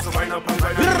 Girl, let's wind up and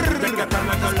wind up. Take your time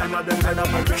and go land and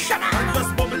up and rush. And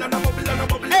just bubble and a bubble and a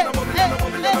bubble and a bubble and a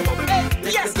bubble and a bubble.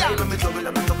 Yes, yeah. Let me juggle,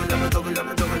 let me juggle, let me juggle, let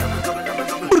me juggle, let me juggle, let me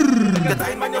juggle. Take your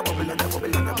time and you bubble and a bubble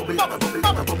and a bubble and a bubble and a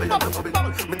bubble and a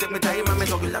bubble. Me take my time and me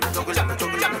juggle and juggle and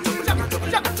juggle and juggle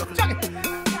and juggle.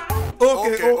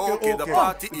 Okay, the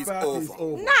party is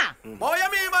over. Nah. What you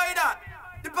mean by that?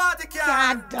 The party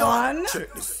can't done.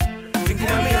 Check this. Drinking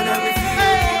on me and on me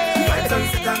feelings. Vibes on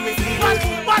set on me feelings.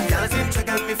 Girls in check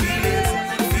on me feelings.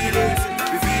 Feelings,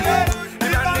 we feelings. The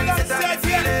landing set on me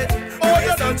feelings. Oh,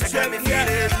 you don't check me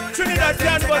feelings. Trinidad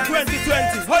January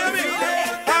 2020. How you mean?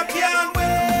 I can't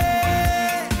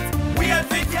wait. We have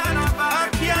been can't I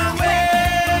can't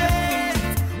wait.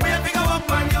 We have been go up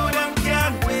on you and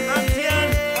can't wait. I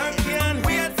can't.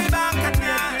 We have been back at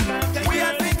night. We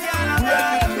have been can't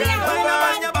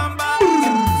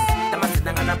Them a sit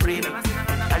down and a pray me.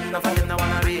 And enough of them no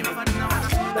wanna read me.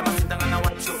 Them a sit down and a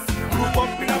watch you. Group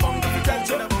up in a bunk of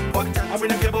potential. But I will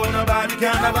never about nobody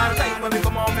can't have a time when we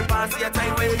come out we pass a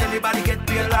time when everybody get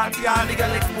real naughty. All the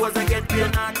girl expose and get real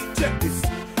naughty. Check this.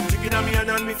 Chicken on me and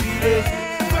on me feel it.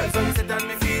 Girls on set on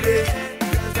me feel it.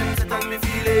 Girls on set on me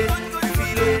feel it. We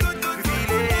feel it. We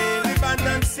feel it. The band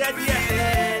done said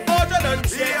yeah. Ojo done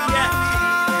said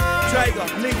yeah. Jaiga,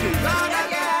 Nikki.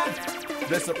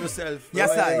 Bless up yourself.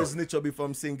 Yes, I. was Nichoby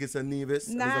from Sinkis and Nevis.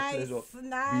 Nice, It was a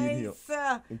pleasure being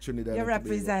here in Trinidad. You and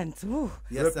represent. Ooh.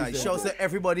 Yes, I. Shouts to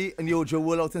everybody in the Ojo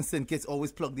world out in Sinkis.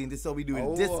 Always plugged in. This is how we do it.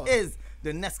 Oh. This is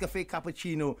the Nescafé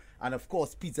Cappuccino and, of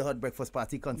course, Pizza Hut Breakfast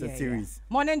Party concert series.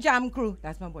 Morning Jam Crew.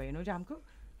 That's my boy. You know Jam Crew?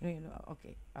 You know.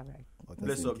 Okay. All right.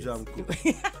 Bless up, Jam Crew.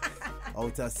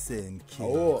 Out of Sinkis.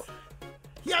 Oh.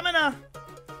 Yeah, man.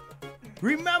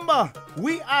 Remember,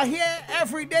 we are here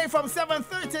every day from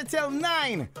 7:30 till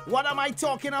 9. What am I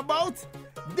talking about?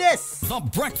 This. The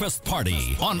Breakfast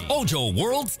Party on Ojo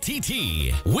World's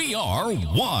TT. We are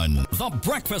one. The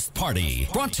Breakfast Party,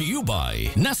 brought to you by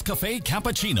Nescafé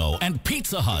Cappuccino and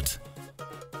Pizza Hut.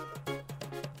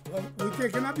 Well, we're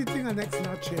taking up the thing a next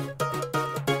notch here.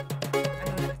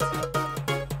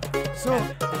 So,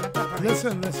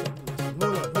 listen.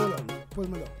 Hold on. Pull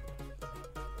me down.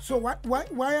 So why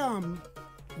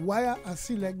I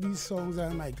select these songs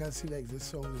and Michael select this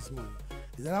song this morning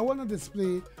is that I want to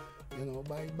display,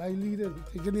 by leading,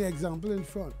 taking the example in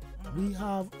front. We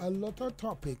have a lot of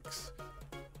topics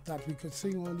that we could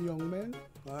sing on young men,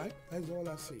 all right? That's all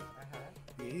I say.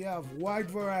 We have wide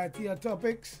variety of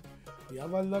topics. We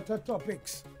have a lot of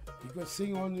topics you could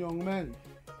sing on young men,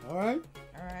 all right?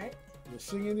 All right. You're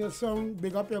singing your song,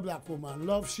 big up your black woman,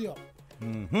 love she up.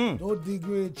 Mm-hmm. Don't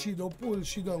degrade she, don't pull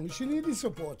she down. She need the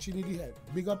support, she need the help.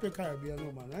 Big up your Caribbean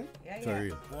woman, right? Yeah. For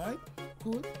real. All right?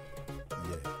 Cool?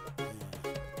 Yeah.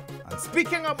 And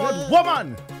speaking about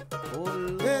woman. I want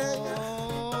a girl.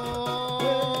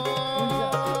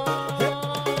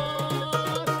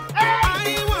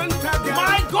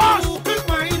 My gosh! Who could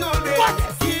wine all day. What?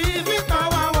 Give it how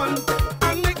I want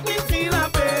and make me feel a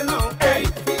pain now. Hey.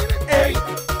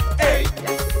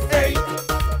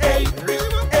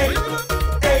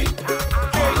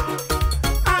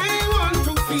 I want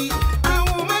to feel a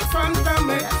woman front of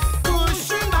me,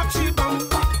 pushing up she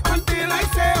bumper until I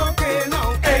say okay now.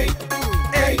 Hey.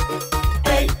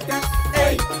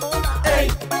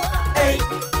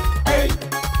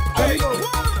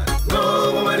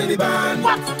 No woman in the band.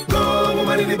 What? No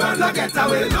woman in the band, now get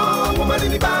away. No woman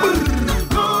in the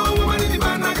band. No woman in the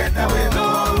band, now get away.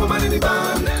 No woman in the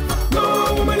band.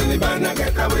 No woman in the band, now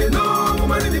get away. No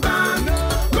woman in the band.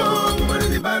 No woman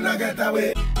in the band, now get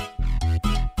away.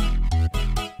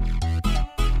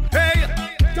 Hey,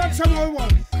 touch some old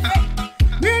ones.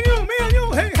 Me and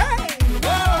you, hey.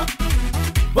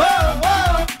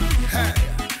 Whoa. Hey.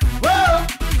 Whoa.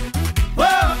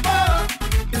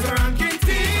 It's a ranking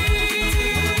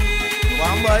team.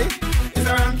 One boy. It's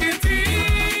a ranking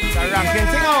team. It's a ranking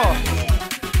thing, oh.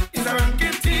 It's a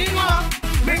ranking team, oh.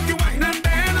 Make you wine and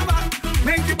bend over.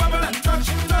 Make you bubble and touch.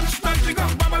 You go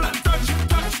bubble and touch.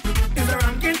 It's a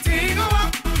ranking team,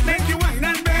 oh. Make you wine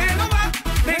and bend over.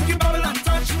 Make you bubble and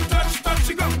touch.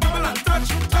 You go bubble and touch.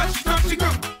 You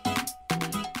go.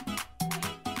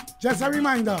 Just a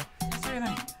reminder.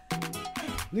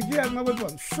 Nikki has my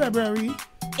weapon. February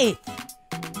 8th.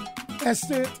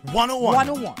 Estate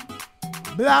 101.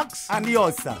 Blaxx And the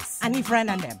All-Stars. And the friend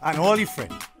and them. And all your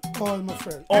friends. all my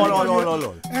friends.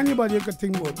 All. Anybody you could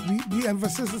think about. The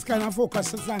emphasis is kind of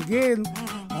focused again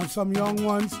on some young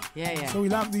ones. Yeah. So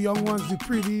we'll have the young ones, the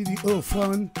pretty, the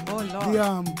orphan. Oh, Lord. The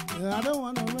I don't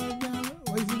want to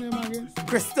What is his name again?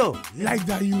 Crystal. Like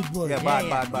that youth boy. Yeah,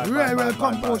 bad. Real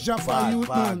composure for youth,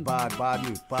 man. Bad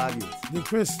youth. The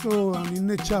Crystal and the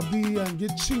Nature B and the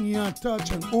Chingy and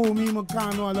Touch and Omi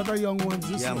Makano, a lot of young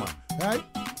ones this year. Man. Right?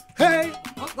 Hey!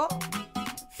 Go.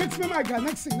 Fix me, my guy.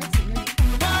 Next thing.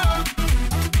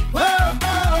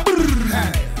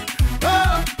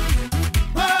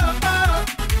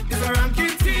 It's a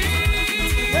ranking team.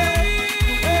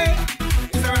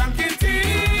 It's a ranking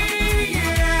team.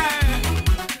 Yeah.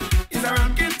 It's a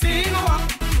ranking team.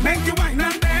 Make you wine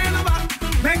and bend over.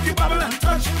 Make you bubble and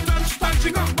touch.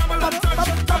 You go bubble and touch.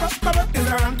 It's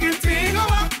a ranking team.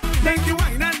 Make you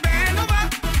wine and bend over.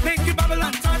 Make you bubble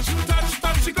and touch.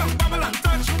 You go bubble and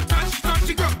touch.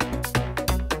 You go.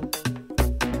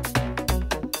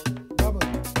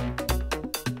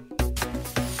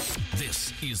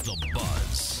 This is The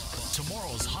Buzz.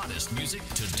 Tomorrow's hottest music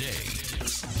today.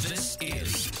 This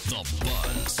is The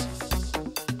Buzz.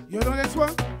 You know this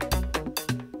one?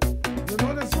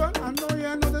 I know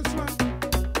you know this one.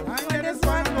 I know this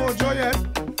one. No Joe yet.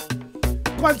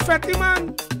 Confetti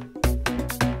Man.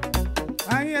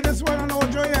 I hear this one. I know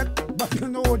Joe yet. But you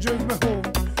know Joe is my home.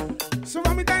 So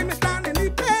when me time it down in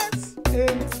the place.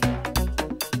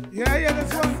 Yeah,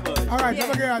 this one. All right, have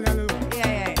a girl.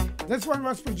 Yeah. This one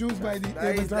was produced by the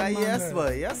Ableton man. Yes,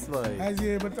 boy. As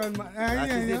the Ableton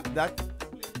man. That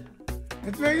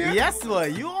It's right here? yes, boy.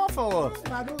 You offer.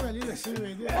 I don't really listen to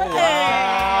it.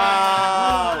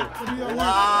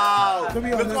 Wow. To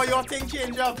be Look honest. how your thing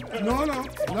change up. No,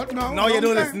 not now. No, you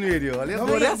don't listen to radio. All you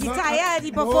good He tired,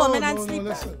 he performing and sleeping.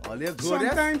 Listen. All you good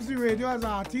Sometimes the radio as an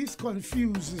artist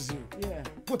confuses you. Yeah.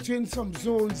 Put you in some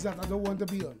zones that I don't want to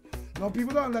be on. Now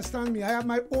people don't understand me. I have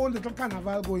my own little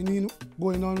carnival going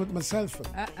on with myself.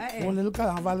 One little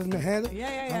carnival in my head.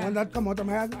 Yeah. And when that come out of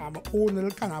my head, I have my own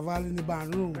little carnival in the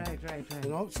band room. Right. You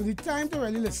know, so the time to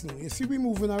really listen. You see we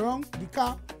moving around, the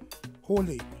car, hold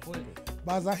it.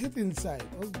 But as I hit inside,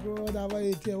 oh God, I have a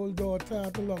 8-year-old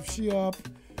daughter to love she up.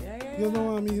 You know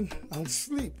what I mean? And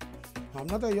sleep. I'm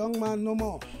not a young man no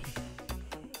more.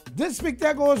 This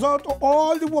picture goes out to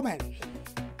all the women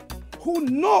who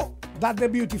know that they're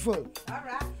beautiful. All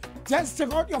right. Just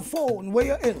take out your phone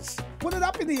where it is. Put it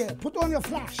up in the air. Put on your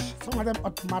flash. Some of them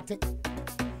automatic.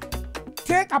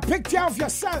 Take a picture of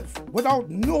yourself without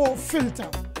no filter.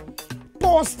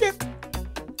 Post it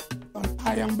on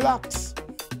Blaxx.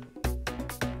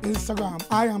 Instagram,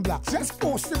 Blaxx. Just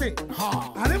post it.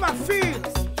 And if I feel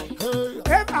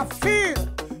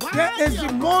there is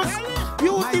the most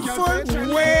beautiful,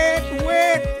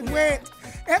 wait.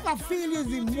 If I feel is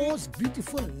the most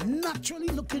beautiful, naturally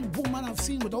looking woman I've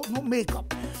seen without no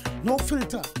makeup, no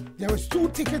filter. There is 2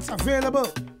 tickets available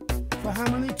for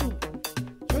Harmony 2.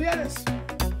 So hear this.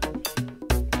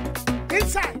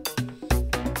 Inside.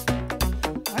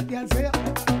 I can say hey.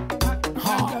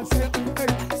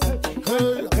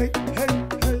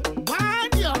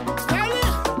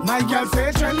 My girl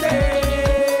say trendy,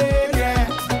 yeah.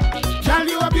 Girl,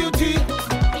 you a beauty, a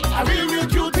real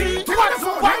cutie. Take out the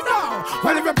phone right now.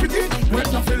 Well, if you're pretty,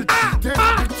 with no filter, take a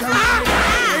picture.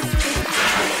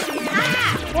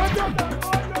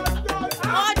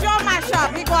 Joe mash up.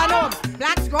 He gone home.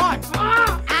 Blaxx gone.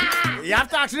 You have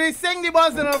to actually sing the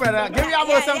buzz, you know, brother. Give me a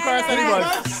voice and chorus on the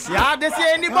buzz. You have this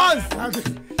here in the buzz.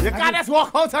 You can't just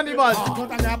walk out on the buzz.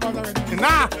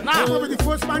 Nah. Probably the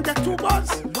first man get 2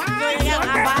 buzz.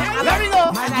 Let me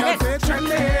go. My girl say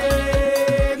trendy,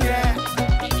 yeah.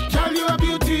 Girl, you a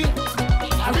beauty,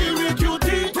 a real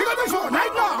cutie. Take out the phone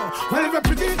right now. Well, if you're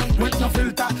pretty, with no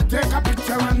filter, take a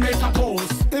picture and make a pose.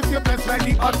 If you're blessed by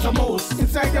the uttermost,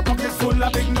 inside your pocket full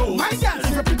of big nose. My girl,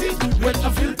 if you're pretty, with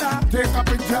no filter, take a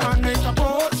picture and make a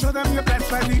pose. Show them you're blessed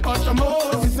by the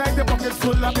uttermost, inside your pocket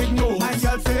full of big nose. My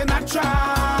girl say natural,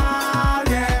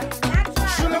 yeah.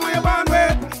 Show them where you're born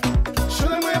with. Show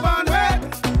them where you're born with.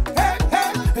 Hey,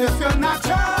 if you're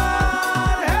natural,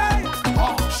 hey.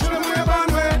 Show them where you're born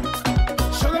with.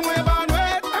 Show them where you're born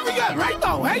with. Every girl, right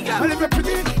now, hey girl. Well, if you're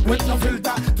pretty, with no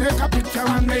filter, take a picture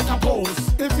and make a pose.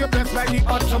 If you're blessed by the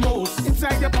uttermost,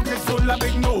 inside your pocket full of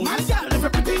big nose. My girl, if you're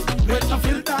pretty, with no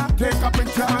filter, take a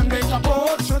picture and make a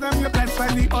pose. Show them you're blessed by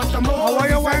the uttermost. How are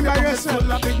you wine by yourself?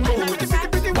 Full of big nose.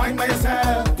 Wine by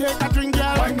yourself. Take a drink,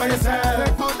 girl. Wine by yourself.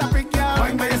 Take out a big girl.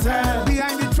 Wine by yourself.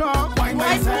 Behind the truck. Wine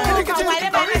by yourself. Wine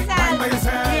by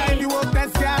yourself. Behind the work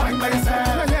desk, girl. Wine by yourself.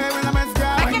 You're here in a mess,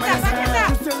 girl. Wine by yourself.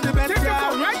 You're still the best,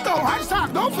 girl. Right now, hashtag,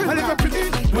 don't filter. Well, if you're pretty,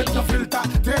 with no filter,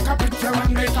 take a picture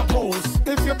and make a pose.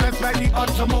 If you're blessed by the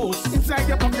uttermost, inside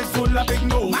your pocket full of big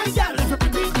nose. My girl, if you're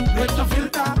pretty, with no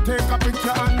filter, take a picture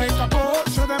and make a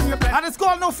pose. Show them you're blessed. And it's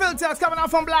called No Filter. It's coming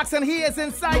out from Blaxx and he is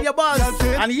inside your buzz.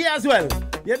 And he as well.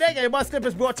 Your day bus clip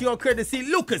is brought to you courtesy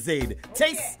Lucozade.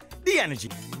 Taste the energy.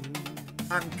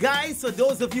 And guys, for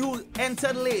those of you who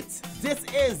entered late, this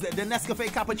is the Nescafé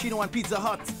Cappuccino and Pizza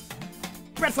Hut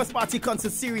Breakfast Party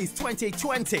Concert Series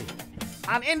 2020.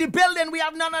 And in the building, we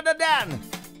have none other than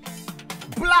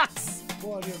Blaxx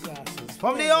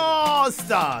from the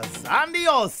All-Stars and the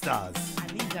All-Stars. I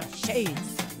need the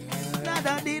shades.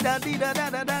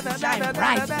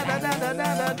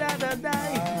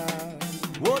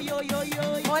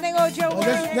 Morning, Ojo.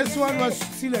 This one was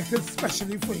selected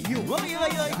specially for you.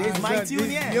 This is my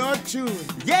tune, yeah. Your tune.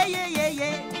 Yeah.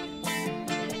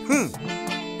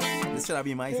 This should have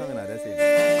been my song, that's it.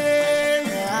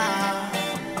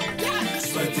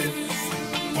 Sweat it,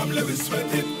 come let me sweat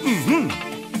it.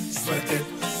 Sweat it,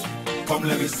 come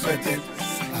let me sweat it.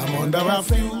 I'm under a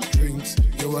few drinks,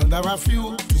 you under a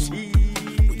few too.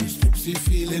 With this tipsy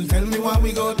feeling, tell me what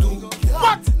we go do.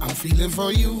 What? I'm feeling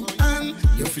for you and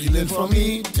you're feeling for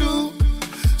me too.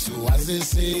 So as they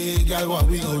say, girl, what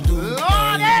we go do?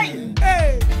 Lord, hey!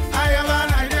 I have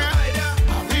an idea,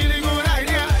 a really good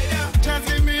idea. Just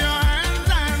give me your hands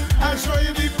and I'll show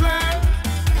you the plan.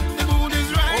 The mood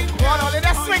is right. Oh God, all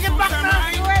let's swing it back now.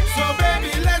 So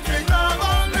baby, let's make love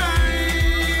all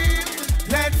night.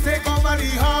 Let's take over the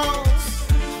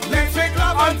house. Let's make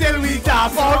love Until we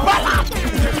tap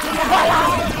out.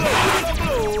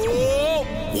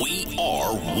 We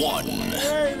are one.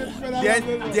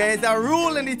 There's a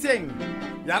rule in the thing.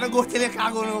 You don't go till you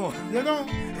can't go no more. You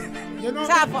know.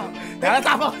 Tap out. Tap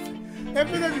out.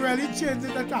 If it is really changed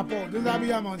to tap out, does that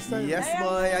be a monster? Yes,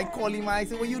 boy. I call him. I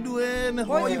say, what you doing?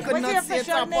 Oh, you could what's your not say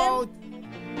official tap name? out.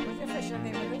 What's your official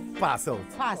name of this? Pass out.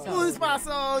 Pass out. Who's pass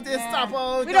out? It's tap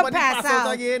out. We don't Nobody pass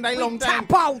out. again. That We long time.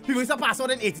 tap out. People used to pass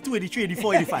out in 82, 83,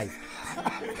 84, 85.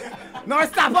 No,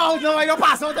 it's tap out. No, I don't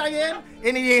pass out again.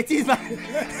 In the 80s, man.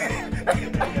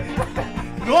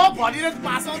 Nobody just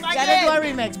pass out again. Gotta do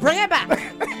a remix. Bring it back.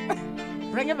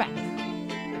 Bring it back.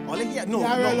 All I hear, no,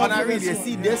 Yeah, I on love a this radio, song.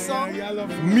 see this Yeah, song, yeah, I love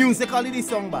it. musically this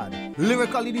song bad,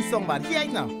 lyrically this song bad. Hear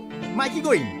it now. Mikey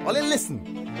go in, all I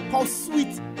listen. How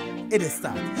sweet it is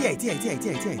start. Hear it.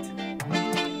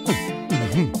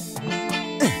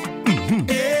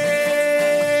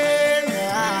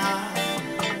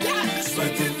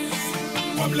 Sweat it,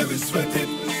 come let me sweat it.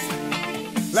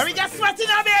 Let me get sweaty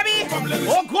now, baby. Come let me-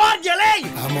 Oh God, Gilly.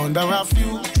 I'm under a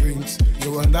few drinks,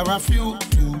 you under a few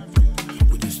too.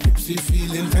 With this tipsy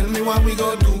feeling, tell me what we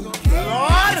go do.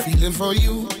 I'm Lord. feeling for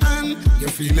you and you're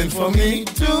feeling for me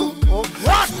too. Oh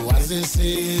God. So as they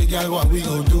say, girl, what we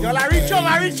go do? Girl, I reach him.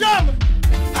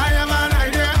 I have an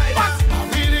idea, a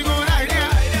really good idea.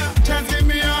 Just give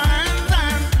me your hands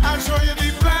and I'll show you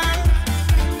the plan.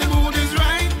 The mood is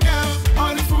right, girl,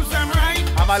 all the fruits are right.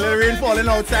 Have a little rain falling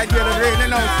outside, you're the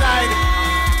raining outside.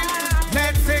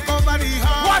 Let's take over the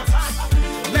house. What?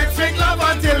 Let's make love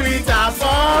Until we tap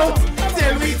out.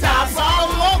 Till we tap out.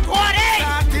 Oh God, hey.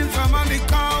 Starting from on the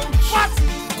couch. What?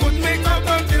 Could make up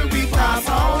until we pass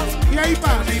out. Yeah, you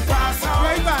pass. We pass out.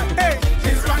 Yeah, you pass. Hey,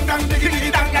 it's bang dang diggy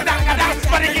diggy dang dang dang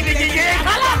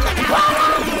dang.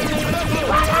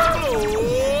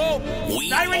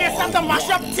 Now when you start to mash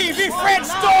up TV, French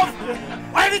stove,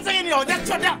 everything in here, just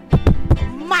shut down.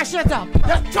 Mash it up.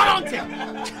 Just shut on to.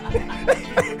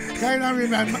 Kind of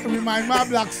remind my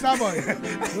Blaxx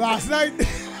boy. Last night,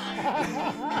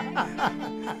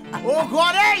 Oh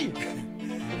God, hey.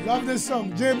 love this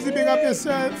song. James, big up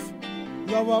yourself.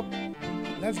 Love up.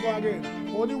 Let's go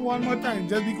again. Only one more time,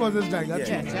 just because it's Jaiga.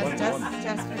 Yeah. Just for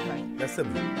fun. That's it.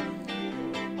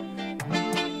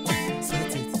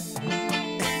 Sweat it.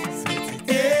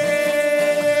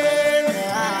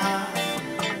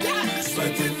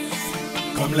 Sweat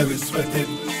it, come let me sweat it.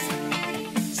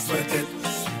 Sweat it,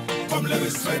 come let me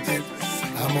sweat it.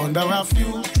 I'm under a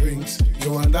few drinks,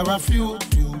 you under a few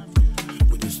too.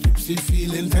 With this tipsy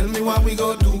feeling, tell me what we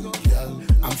go do. Girl,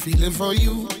 I'm feeling for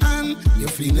you and you're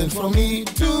feeling for me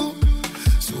too.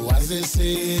 So as they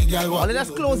say, girl, what?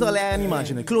 Let's close all and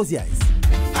imagine it. Close your eyes.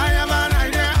 I have an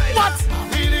idea. What?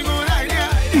 A really good idea.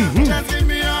 Just give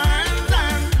me your hands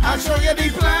and I'll show you the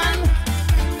plan.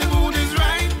 The mood is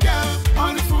right, girl.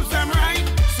 All the fruits are right.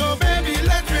 So baby,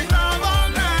 let's make love all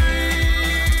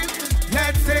night.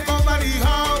 Let's take over the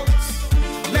house.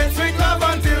 Let's make love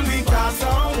until we pass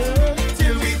out.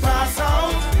 Till we pass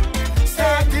out.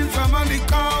 Starting from on the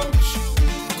couch.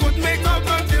 Could make up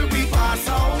until we pass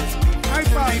out.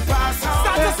 Till we pass out.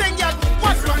 Start to sing, yeah.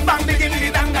 What's wrong? Bang, diggy,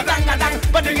 diggy, dang, dang, dang, dang.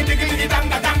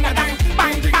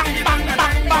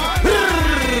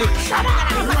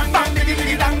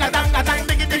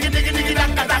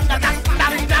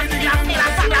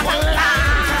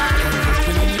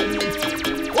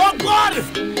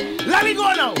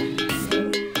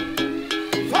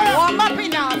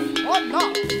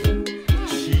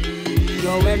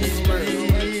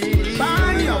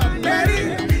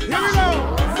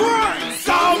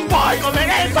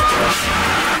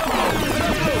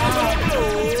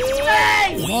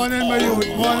 Morning, my youth.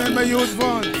 Morning, my youth.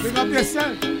 Fun. Pick up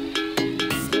yourself. Burn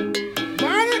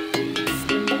it.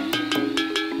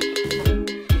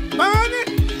 Burn it.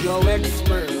 Your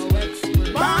expert.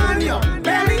 Burn your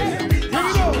belly. Here we go.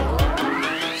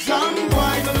 Some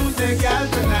boy go lose their girl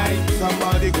tonight.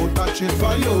 Somebody go touch it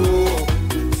for you.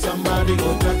 Somebody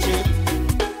go touch it.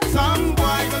 Some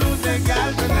boy go lose their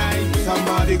girl tonight.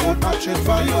 Somebody go touch it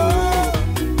for you.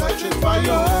 Touch it for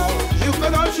you. You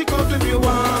can all she goes if you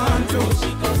want to.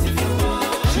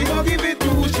 She go give it to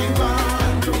who she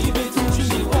want to.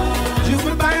 You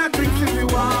can buy her drinks if you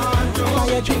want to.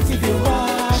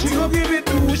 She go give it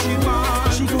to who she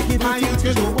want. And you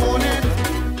can own it.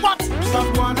 What?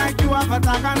 Someone like you have a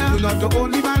tagana. You're not the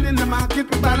only man in the market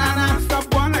with banana.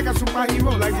 Stop one like a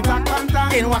superhero, like the Black Panther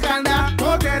In Wakanda.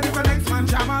 Go get it for next man,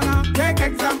 Shamana. Take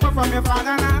example from your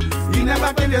father now. He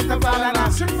never tell you the father now.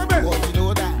 Sing for me. Oh, you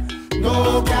know that.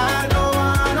 No girl, no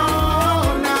one, no,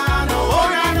 nah, no,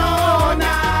 nah, no,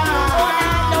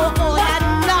 nah. No,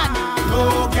 none. No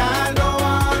girl, no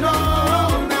one, no,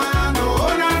 nah, no,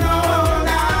 nah, no,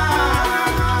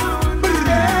 nah.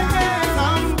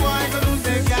 Some boy go lose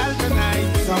their girl tonight.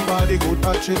 Somebody go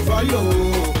touch it for you.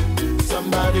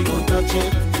 Somebody go touch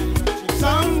it.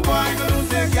 Some boy go lose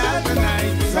their girl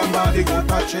tonight. Somebody go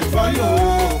touch it for you.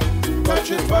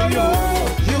 Touch it for you.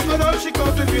 You can all she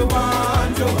goes if you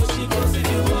want to.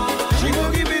 She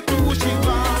go give it to who she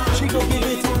want. She could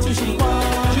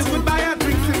buy her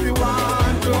drinks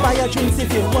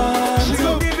if you want to. She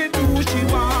go give it to who she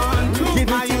want to. Give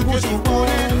it And to you who just she own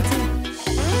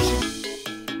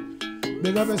it.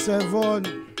 Big up yourself on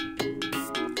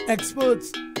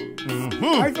experts.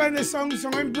 I find the song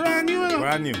brand new, you know?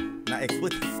 Brand new. Now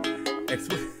expert.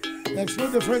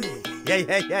 Expert different. Yeah.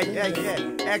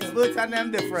 Experts and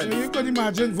them So different. you could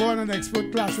imagine Vaughn an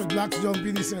expert clash with Blaxx jump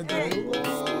in the center.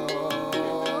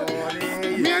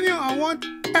 Me and you, I want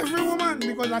every woman,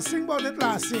 because I sing about it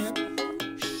last year,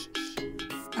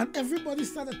 and everybody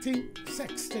started think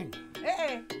sex thing.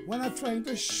 When I'm trying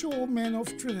to show men of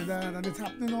Trinidad, and it's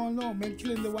happening all now, men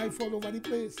killing the wife all over the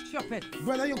place. Chop it.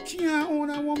 Brother, you can't own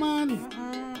a woman.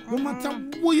 No matter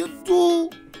what you do.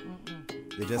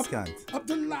 You just can't. Up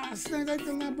to last night, I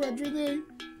tell my brethren,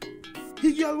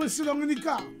 he girl will sit down in the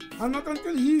car, and not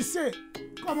until he say,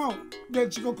 come out, then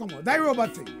she go come out. That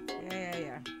robot thing.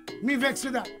 Yeah. Me vex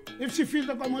with that. If she feel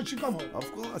to come out, she come out. Of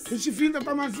course. If she feel to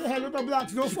come and say hello to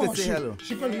Blaxx, no She force could say hello.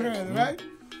 She could say hello, right?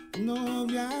 No,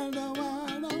 girl, no,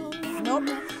 Nope.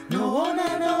 no,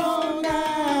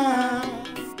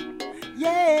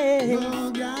 Yeah.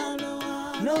 no, girl, no,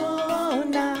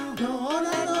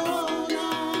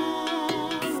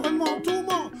 one more, two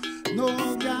more. No,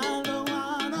 girl, no,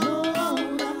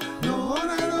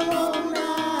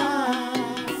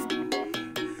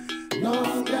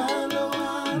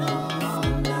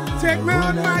 take me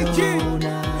on my kid.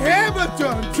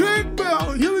 Everton, take me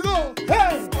on. Here we go.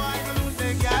 Hey!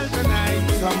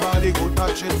 Somebody go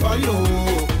touch it for you.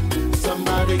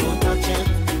 Somebody go touch it.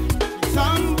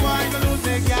 Some boy go lose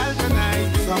their girl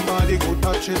tonight. Somebody go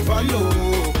touch it for you.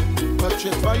 Touch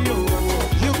it for you.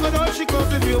 You could all she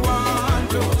goes if you want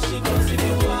to.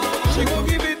 She go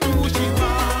give it to who she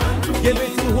want to. Give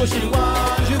it to who she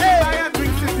wants. You can buy her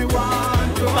drinks if you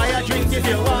want to. Buy a drink if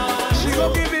you want. She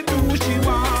go give it to who she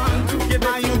want to. Give it to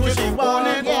who she want.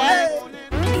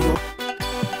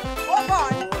 Oh,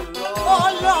 God. Oh,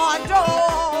 Lord.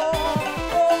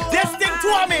 This thing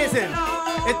too amazing.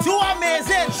 It's too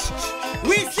amazing.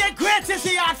 We say great is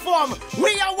the art form.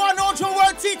 We are one Ojo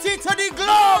World TT to the globe.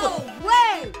 Oh,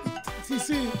 wait.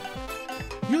 See,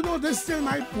 you know this still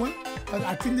my one.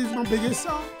 I think this is my biggest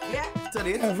song Yeah.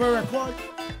 Today, ever record.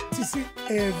 See,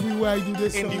 everywhere I do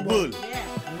this in song. the world. Yeah.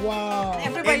 Wow.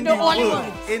 Everybody In know the all the world.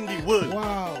 words. In the world.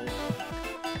 Wow.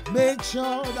 Make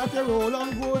sure that you roll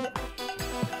on good.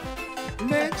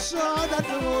 Make sure that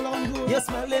you roll on good. You're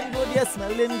smelling good. You're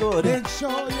smelling good. Make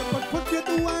sure you could put your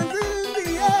 2 hands in the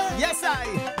air. Yes, I.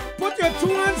 Put your 2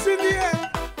 hands in the air.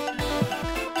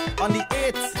 On the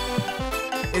 8th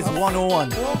is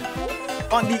 101.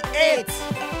 On the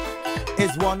 8th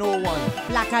is 101.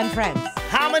 Black and Friends.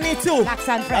 Harmony 2. Blaxx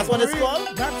and That's Friends. what it's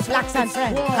called. That's Blaxx and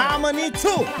Friends. Harmony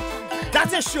 2.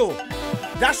 That's a show.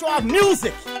 That show of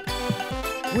music.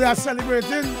 We are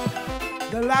celebrating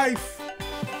the life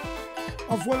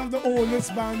of one of the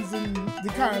oldest bands in the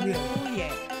Caribbean, Oh,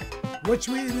 yeah. which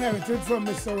we inherited from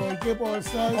Mr. Roy Cape All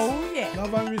Stars. Oh, yeah.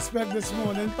 Love and respect this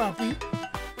morning, Papi.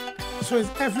 So it's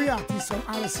every artist from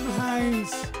Alison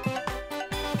Hines,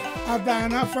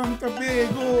 Adana from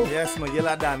Tobago. Yes,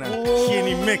 Magilla Dana. Oh.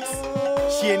 Shani Mix.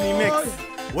 Shani Mix.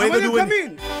 What And when you you doing? come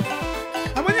in,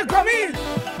 and when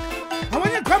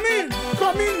you come in,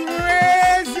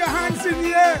 raise your hands in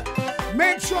the air.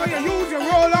 make sure you use your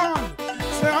roll on.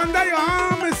 So under your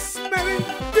arm is smelling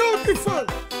beautiful.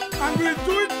 And we'll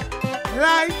do it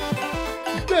like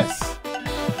this.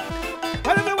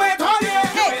 But if you wait all year,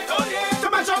 to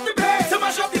mash up the place, to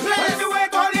mash up the place. But if you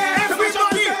wait all year, to mash up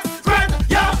the place, spread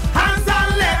your hands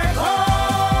and let go.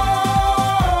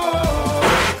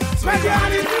 Spread your hands.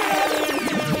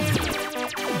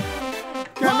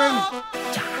 Kevin.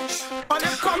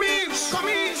 Come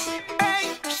in. Hey.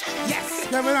 Yes.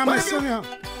 Kevin, I'm missing you.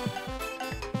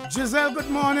 Giselle, good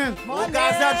morning. Morning.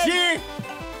 Gaza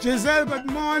Giselle, good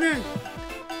morning.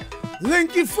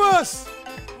 Linky first.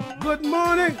 Good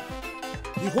morning.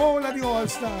 The whole of the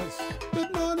All-Stars.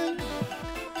 Good morning.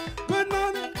 Good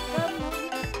morning.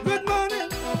 Good morning.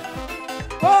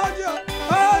 Ojo.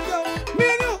 Me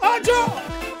and you, Ojo.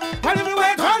 And if you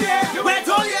wait all year, to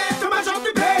mash up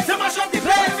the place, to mash up the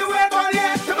place. If you wait all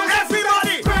year, to mash up the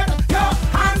place, spread your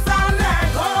hands and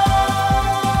let go.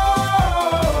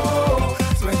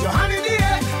 Spread your hand in the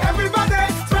air, everybody.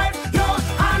 Spread your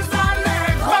hands and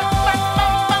let go.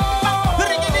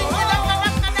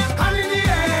 Hand in the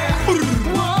air.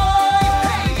 Whoa.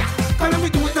 Hey. Can we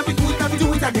do it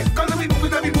again? Can we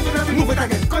move it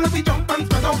again? Can we jump and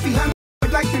spread out the hands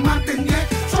like the mountain, yeah?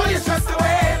 Throw your stress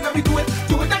away. Let me do it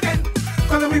again.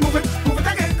 Can we move it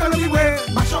again? Can we wait?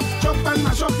 Mash up, jump and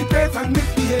mash up the place and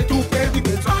make the head to pay the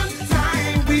bills. On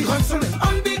time, we hustling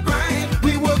on the grind.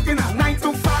 We working at 9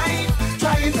 to 5,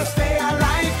 trying to stay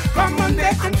alive. From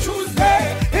Monday and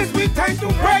Tuesday, it's week time to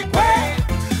break away.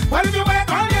 But if you wait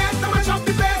all year to mash up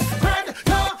the place, spread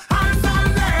your hands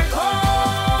and let go.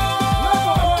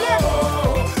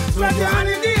 Spread your hand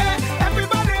in the air,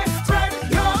 everybody. Spread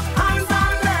your hands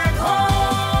and let go.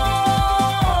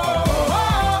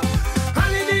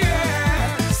 Hand in the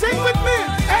air, sing with me,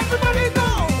 everybody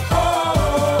know.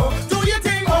 Oh, do your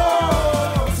thing. Oh,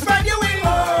 spread your wing. Oh,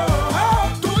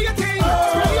 do your thing.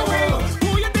 Spread your wing. Do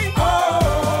your thing. Oh,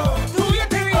 do your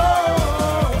thing. Oh,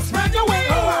 spread your wing.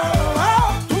 Oh,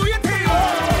 do your thing.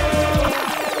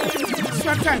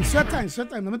 Sweat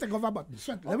time. Let me take off a button.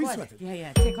 Let me sweat it.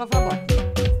 Yeah, take off a button.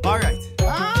 All right.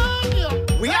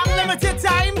 We have limited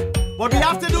time, but we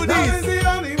have to do That is these. the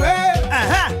only way.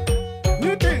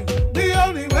 You think the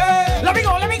only way. Let me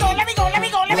go.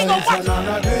 It's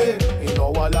another day in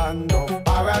our land of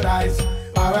paradise.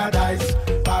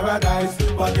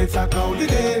 But it's a cloudy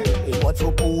day in what's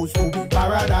supposed to be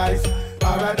paradise.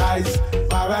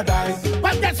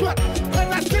 But guess what?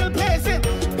 When I still blazing,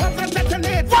 but I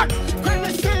detonate. What? When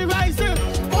I still rising,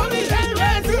 only hell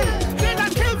raising. Then I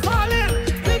still falling,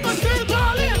 people still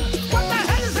calling. What the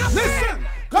hell is happening? Listen,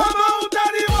 come out of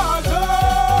the water.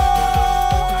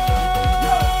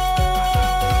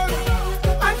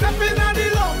 I'm stepping on the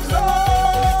love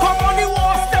zone. Come on the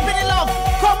wall, step in the love.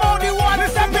 Come on the wall,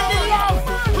 step in the love.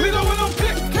 We don't want no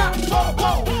click, clap, bo.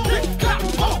 Click, clap,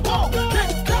 bo.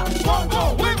 Click, clap, bo.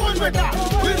 We're going with that.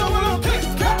 We don't want no click,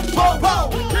 clap, bo.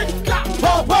 Click, clap,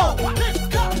 bo. Click,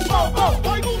 clap, bo.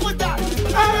 Boy, move with that.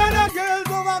 I had a girl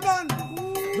go wagon.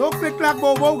 No click, clap, bo,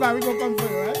 guy. We go come for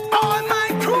you, right? All my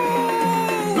crew.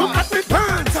 Look at me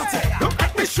pants. Look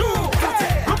at me shoes.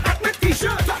 Look at me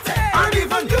t-shirt. And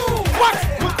even you. What?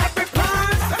 Look at me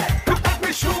pants. Look at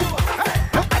me shoes.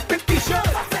 Look at me t-shirt.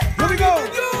 Here we go.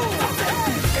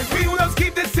 If we would have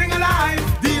keep this thing alive,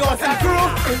 The awesome crew.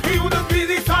 if we would have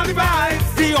really start the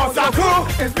vibes, The awesome crew.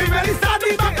 if we really start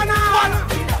the bacchanal,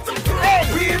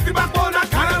 we hit the backbone of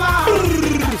carnival.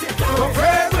 No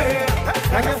afraid way,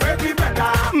 like a afraid we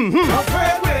better. No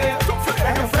afraid way,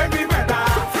 like a afraid we better.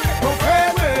 No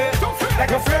afraid way,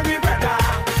 like a afraid we better.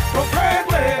 No afraid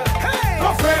way, no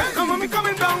afraid. Come on, me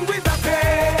coming down with that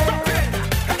thing.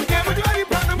 Yeah, but you are the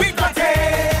partner with that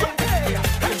thing.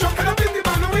 I'm jumping up in the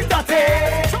band with that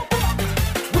thing.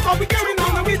 Look how we carrying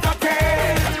on with that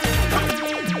thing.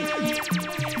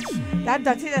 That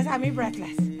dirtiness had me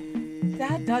breathless.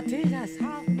 That dirtiness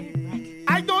had me breathless.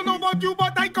 I don't know about you,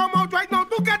 but I come out right now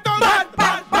to get on bad.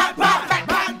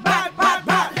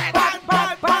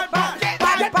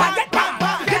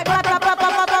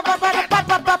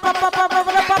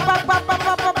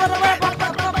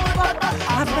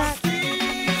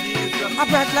 I'm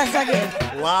breathless again.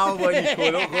 Wow, boy,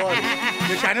 Nicole, oh God.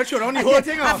 You're trying to show down the whole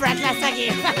thing I'm off. breathless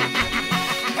again.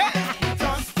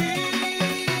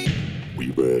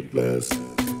 We breathless.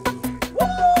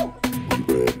 We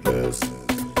breathless.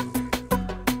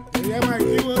 Yeah, my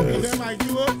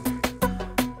cue.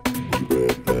 We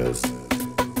breathless.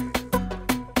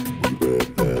 We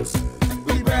breathless.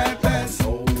 We breathless.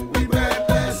 We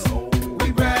breathless.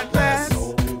 We breathless.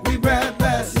 We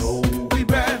breathless. We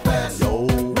breathless.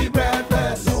 We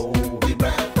breathless. We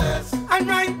breathless. And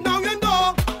right now you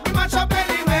know we mash up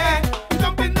anywhere. We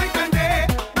jump in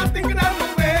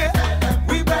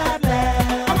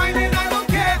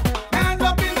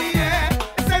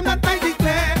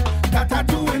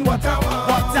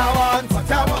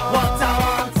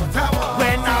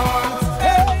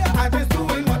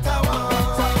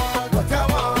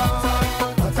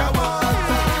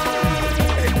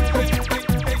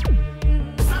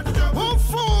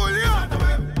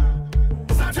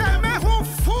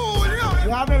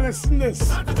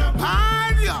this.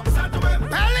 Party up.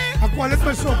 Belly. I call it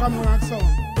my soca monarch song.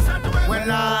 When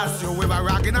last you we were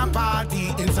rocking a party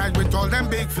inside with all them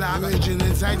big flags raging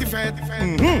inside the fed.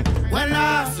 When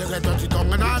last you get dirty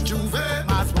tongue and a juve,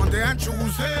 Mass Monday and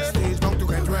Tuesday, stage bound to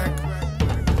get wrecked.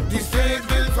 The stage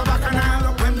built for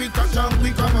bacchanal. When we touch up,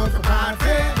 we come out for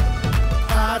party.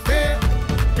 Party.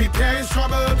 Prepare your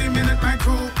trouble the minute my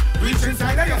crew reach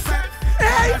inside of your set.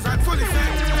 Hey! Fully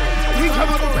set. We come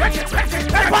out to wreck it. Hey,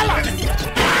 We are one.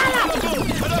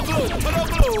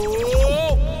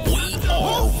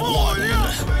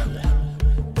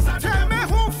 Tell me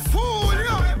who fool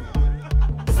you.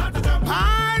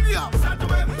 Party up.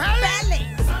 Belly.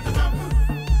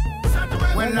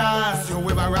 When last you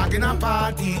we were rocking a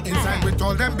party inside with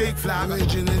all them big flags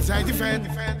raging inside the fed.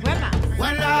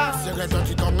 When last you get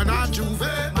dirty tongue and a juve,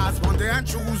 Mass Monday and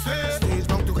Tuesday, stage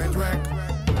bound to get wrecked.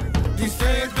 The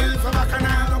stage built for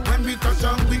bacchanal. When we touch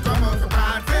on, we come out for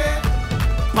party.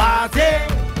 Party.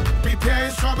 Prepare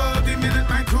your trouble the minute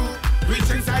my crew reach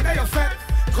inside of your set.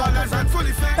 Colors and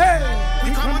fully fed. Hey.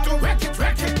 We come out to wreck it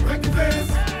place. Wreck it place.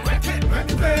 Wreck it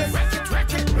place. Wreck it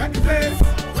place. Wreck it place.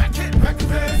 Wreck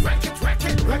it place.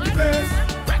 Wreck it place.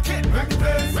 Wreck it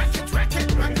place. Wreck it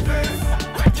place.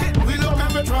 Wreck it. We look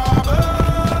at the trouble.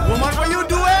 Woman, what you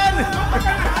doing?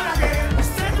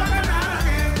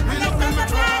 We look at the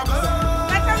trouble.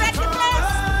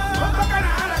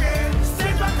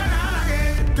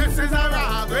 This is a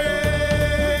robbery.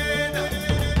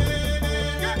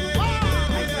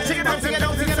 Take it out, take it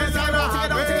out, take it out, take it out, take it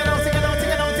out, take it out, take it out, take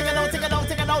it out, take it out, take it out,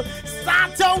 take it out. Start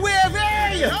to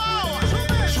waving.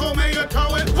 Show me your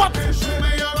towel. What? Show me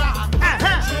your rock.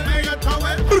 Show me your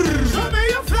towel. Show me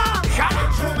your flag.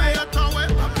 Show me your towel.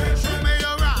 Show me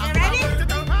your rock. You ready?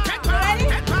 Get ready.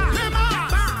 Get past.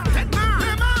 Get past.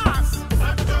 Get past.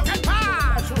 Get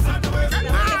past. Get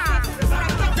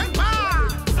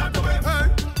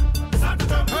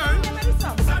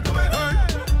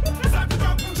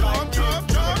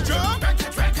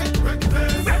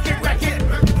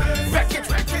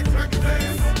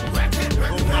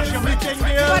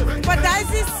But that is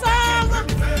his song.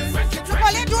 What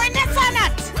are you doing next or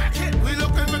not? We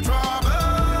looking for trouble.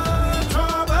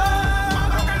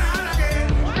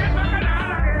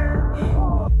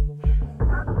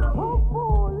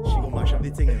 She gonna mash up the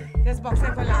thing. This box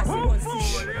ain't gonna last. You won't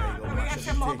see. We got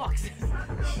some more boxes.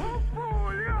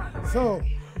 So,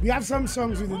 we have some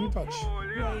songs we didn't touch.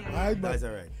 Alright, but That's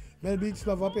all right. Mel Beats,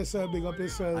 love up yourself, big up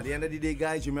yourself. At the end of the day,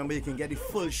 guys, remember you can get the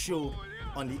full show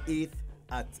on the 8th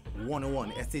at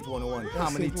 101, Estate 101,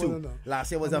 Harmony 2. 101.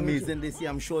 Last year was Harmony amazing. 2. This year,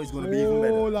 I'm sure it's going to be even Oh,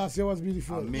 better. last year was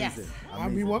beautiful. Amazing.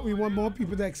 And we want more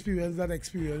people to experience that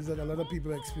a lot of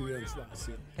people experienced last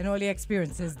year. And all the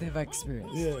experiences they've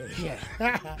experienced. Yeah.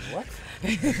 What?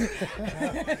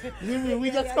 we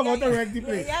just come out to wreck the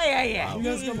place. Yeah. We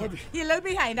just come out. You're a little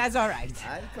behind, that's all right.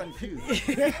 I'm confused.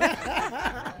 You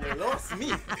lost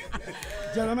me.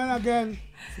 Gentlemen, again,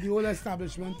 for the whole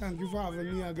establishment, thank you for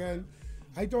having me again.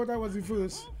 I thought I was the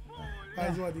first.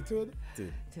 Guys, what, the third?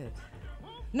 Third.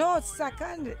 No,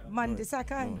 second. Monday,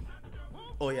 second.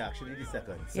 Oh, yeah, actually the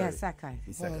second. Sorry. Yeah, second.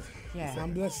 The second. Yeah.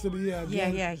 I'm blessed to be here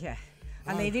again. Yeah.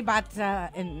 A lady bat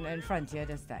in front here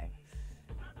this time.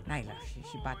 Nyla, she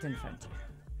bat in front here.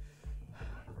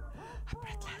 I'm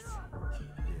breathless.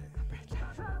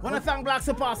 Want to thank Blaxx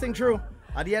for passing through.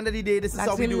 At the end of the day, this is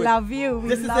how we do it. love you.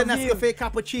 This is the Nescafé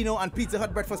Cappuccino and Pizza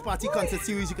Hut Breakfast Party concert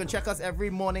series. You can check us every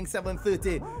morning,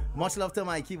 7:30. Much love to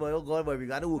Mikey, boy. Oh God, boy, we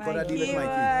gotta work out a deal with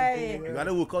Mikey. We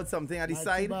gotta work out something at the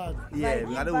side. Yeah,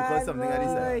 we gotta work out something at the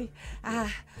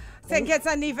side. St. Kitts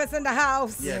and Nevis in the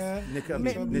house. Yes,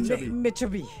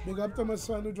 Mitsubi. Big up to my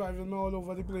son who driving me all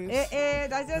over the place.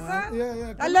 That's your son?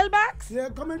 Yeah. A little box? Yeah,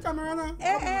 come in, camera now.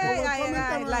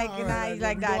 I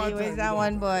like daddy. Where's that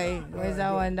one, boy? Where's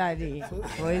that one, daddy?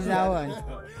 Where's that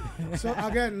one? So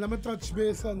again, let me touch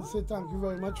base and say thank you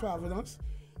very much for having us.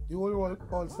 The whole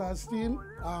All-Stars team.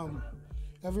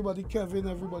 Everybody, Kevin,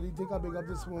 everybody, take a big up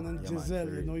this morning. Yeah, Giselle,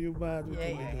 you know you bad.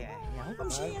 Yeah. How come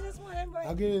she here this morning, boy?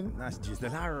 Again. That's Giselle,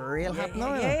 not real hot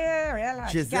now. Yeah, real hot.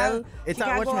 Giselle, it's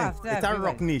a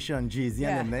Rock Nation, Jay-Z,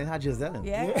 Yeah. and then it Giselle.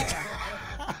 Yeah.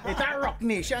 It's a Rock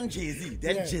Nation, Jay-Z,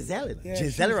 then Yeah. Giselle. Yeah,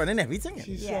 Giselle running everything.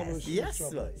 She's Yes. trouble, she's Yes,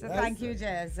 trouble. boy. So thank you,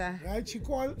 Jess. Right, she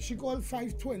called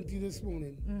 5:20 this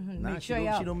morning. Nah, Make she sure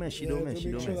you're don't miss. She don't miss. To She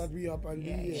make don't sure miss. that we up and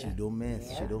be She don't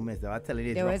miss. She don't miss. I'm telling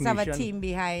you, They Rock always have a Nation. team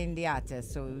behind the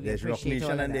artist, so we There's Rock appreciate all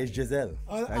Nation of and that. there's Giselle.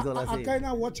 That's all I I say. kind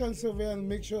of watch and survey and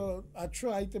make sure I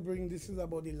try to bring this is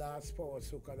about the last power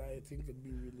soca that I think could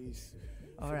be released.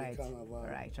 All for the right. carnival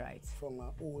Right. From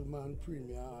an old man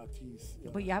premier artist.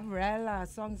 But you have real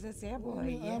songs songs this year,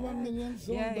 boy. I have a million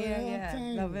songs.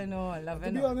 Yeah. Loving all.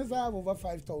 To be honest, I have over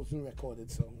 5,000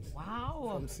 recorded songs.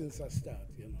 Wow. From since I start,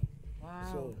 you know. Wow.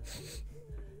 So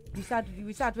we start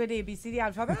with ABC, the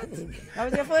alphabet. That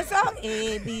was your first song?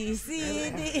 A, B, C,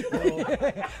 D.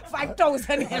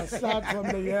 5,000. I start from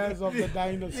the years of the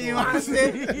dinosaurs. You want to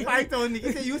say 5,000?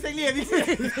 Nikki say you sing the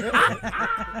ABC.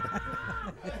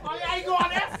 Oh, yeah, I go on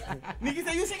this. Nikki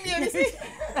say you sing the ABC.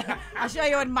 I'm sure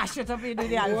you would mash it up into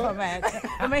the alphabet.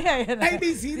 Let me hear you. A,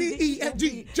 B, C, D, E, F,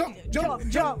 G. Jump for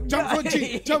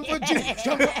G. Jump for G.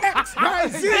 Jump for X, Y,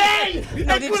 Z.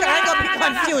 No, the child got me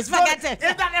confused. Forget it.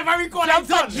 If that ever record, I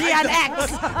done. G and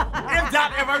X. If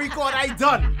that ever record, I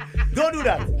done. Don't do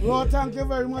that. Well, thank you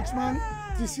very much, man.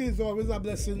 This is always a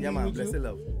blessing. Yeah, man. Bless the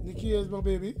love. Nikki is my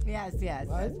baby. Yes.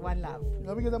 Right? One love.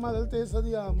 Let me get them a little taste of the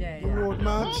Yeah. road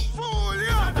march. Fool you.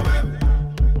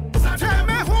 Tell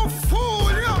me who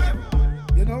fool you.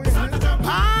 You know what I mean?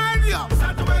 Pan you.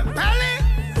 Belly.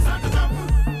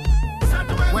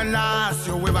 When last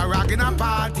you we were rocking a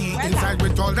party inside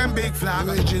with all them big flags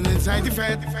raging inside the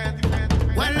fed.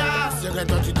 When last you get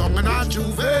dirty tongue and a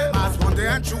juve, last Monday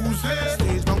and Tuesday,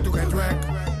 stage bound to get wrecked.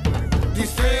 The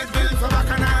stage built for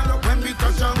Bacchanal. When we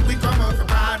touch on, we come out for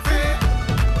party.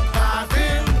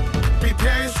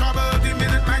 Prepare your trouble the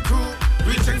minute my crew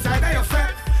reach inside of your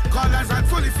fed. Colors and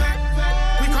full effect.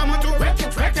 We come out to wreck the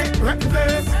place. Wreck the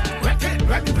place. Wreck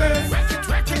the place.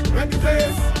 Wreck the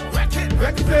place.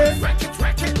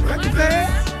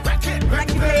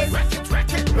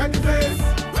 Wreck the place.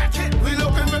 We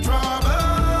looking for trouble.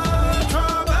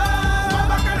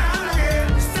 Bacchanal again.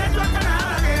 Stage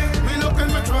Bacchanal again. We looking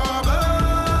for trouble.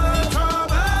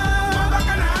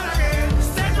 Bacchanal again.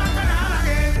 Stage Bacchanal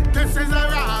again. This is a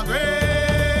robbery.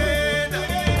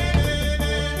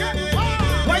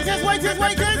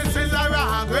 Wait. This is a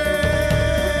robbery.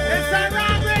 It's a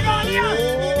robbery on you.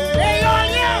 Hey, on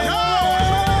you.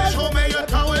 Show me your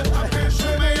towel.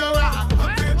 Show me your rock.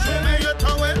 Show me your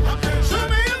towel. Show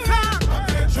me your rock.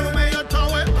 Show me your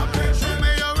towel. Show me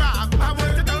your rock. I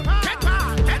want to go.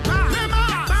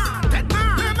 Get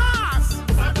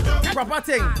mass. Proper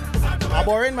thing. I'm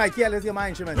borrowing my key. Let's get my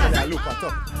instrument. I look at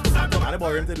top. I'm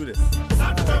borrowing him to do this.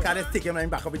 I can't just take him and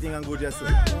back up everything and go just so.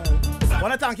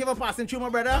 Want to thank you for passing through, my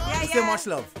brother. So much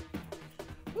love.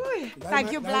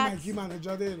 Thank you, Blaxx. Mikey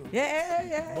manager there, no?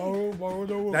 Yeah. Borrow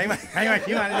the wood.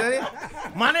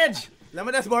 Manage. Let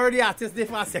me just borrow the artist there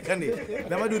for a second.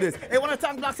 Let me do this. Hey, want to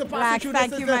thank Blaxx for passing Blaxx, through.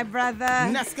 thank This you, is my the brother.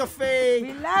 Nescafé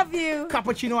We love you.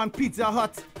 Cappuccino and Pizza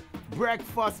Hut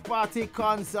Breakfast Party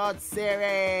Concert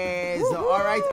Series. All right.